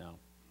made right now.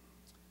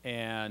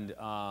 And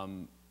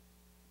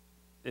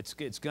it's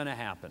going to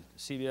happen.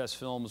 CBS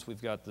Films,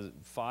 we've got the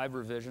 5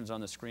 revisions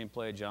on the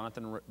screenplay.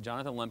 Jonathan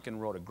Lemkin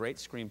wrote a great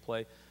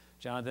screenplay.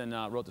 Jonathan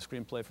wrote the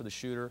screenplay for The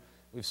Shooter.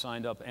 We've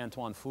signed up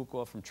Antoine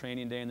Fuqua from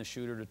Training Day and The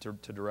Shooter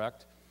to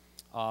direct.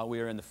 We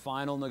are in the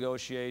final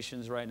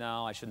negotiations right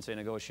now. I shouldn't say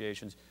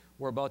negotiations.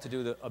 We're about to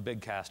do a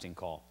big casting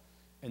call.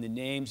 And the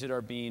names that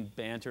are being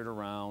bantered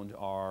around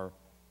are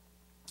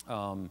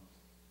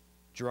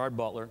Gerard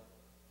Butler,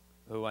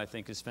 who I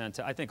think is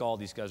fantastic. I think all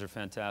these guys are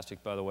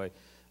fantastic, by the way.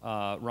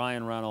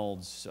 Ryan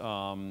Reynolds,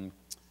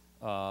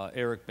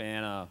 Eric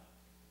Bana.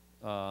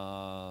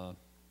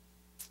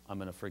 I'm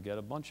going to forget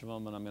a bunch of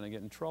them, and I'm going to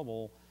get in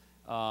trouble.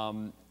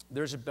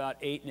 There's about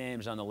 8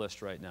 names on the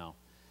list right now.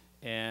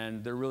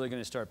 And they're really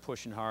going to start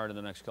pushing hard in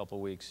the next couple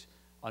of weeks.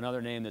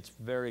 Another name that's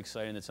very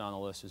exciting that's on the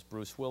list is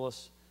Bruce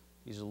Willis.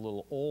 He's a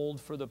little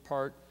old for the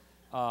part,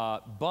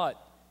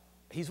 but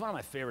he's one of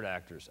my favorite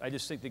actors. I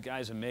just think the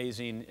guy's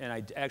amazing, and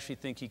I actually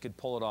think he could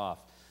pull it off.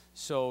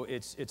 So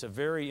it's a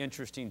very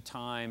interesting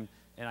time,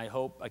 and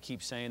I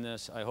keep saying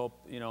this, I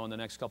hope, you know, in the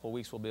next couple of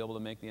weeks we'll be able to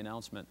make the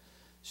announcement.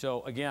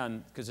 So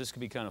again, because this could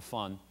be kind of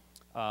fun,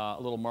 a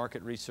little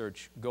market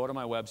research, go to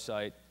my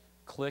website,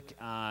 click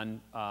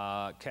on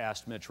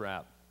cast Mitch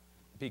Rapp,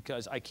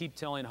 because I keep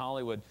telling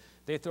Hollywood,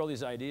 they throw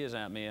these ideas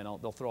at me, and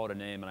they'll throw out a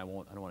name, and I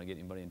don't want to get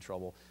anybody in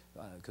trouble,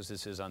 because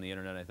this is on the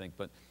internet, I think,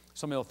 but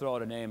somebody will throw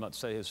out a name, let's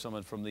say it's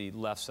someone from the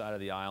left side of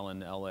the aisle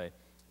in LA,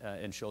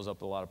 and shows up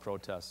with a lot of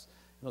protests.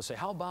 And they'll say,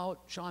 how about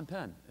Sean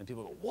Penn? And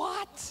people go,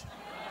 what?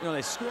 You know,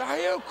 they scream, are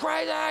you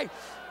crazy?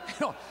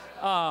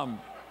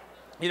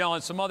 You know,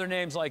 and some other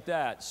names like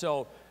that.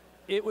 So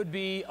it would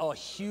be a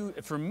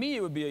huge, for me,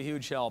 it would be a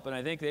huge help, and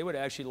I think they would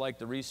actually like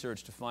the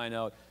research to find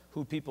out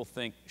who people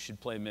think should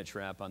play Mitch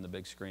Rapp on the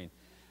big screen.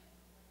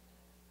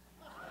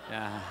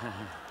 Yeah.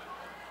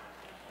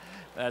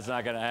 That's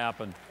not going to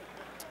happen.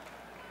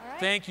 All right.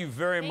 Thank you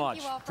very Thank much.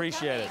 you all for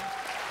Appreciate coming.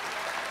 it.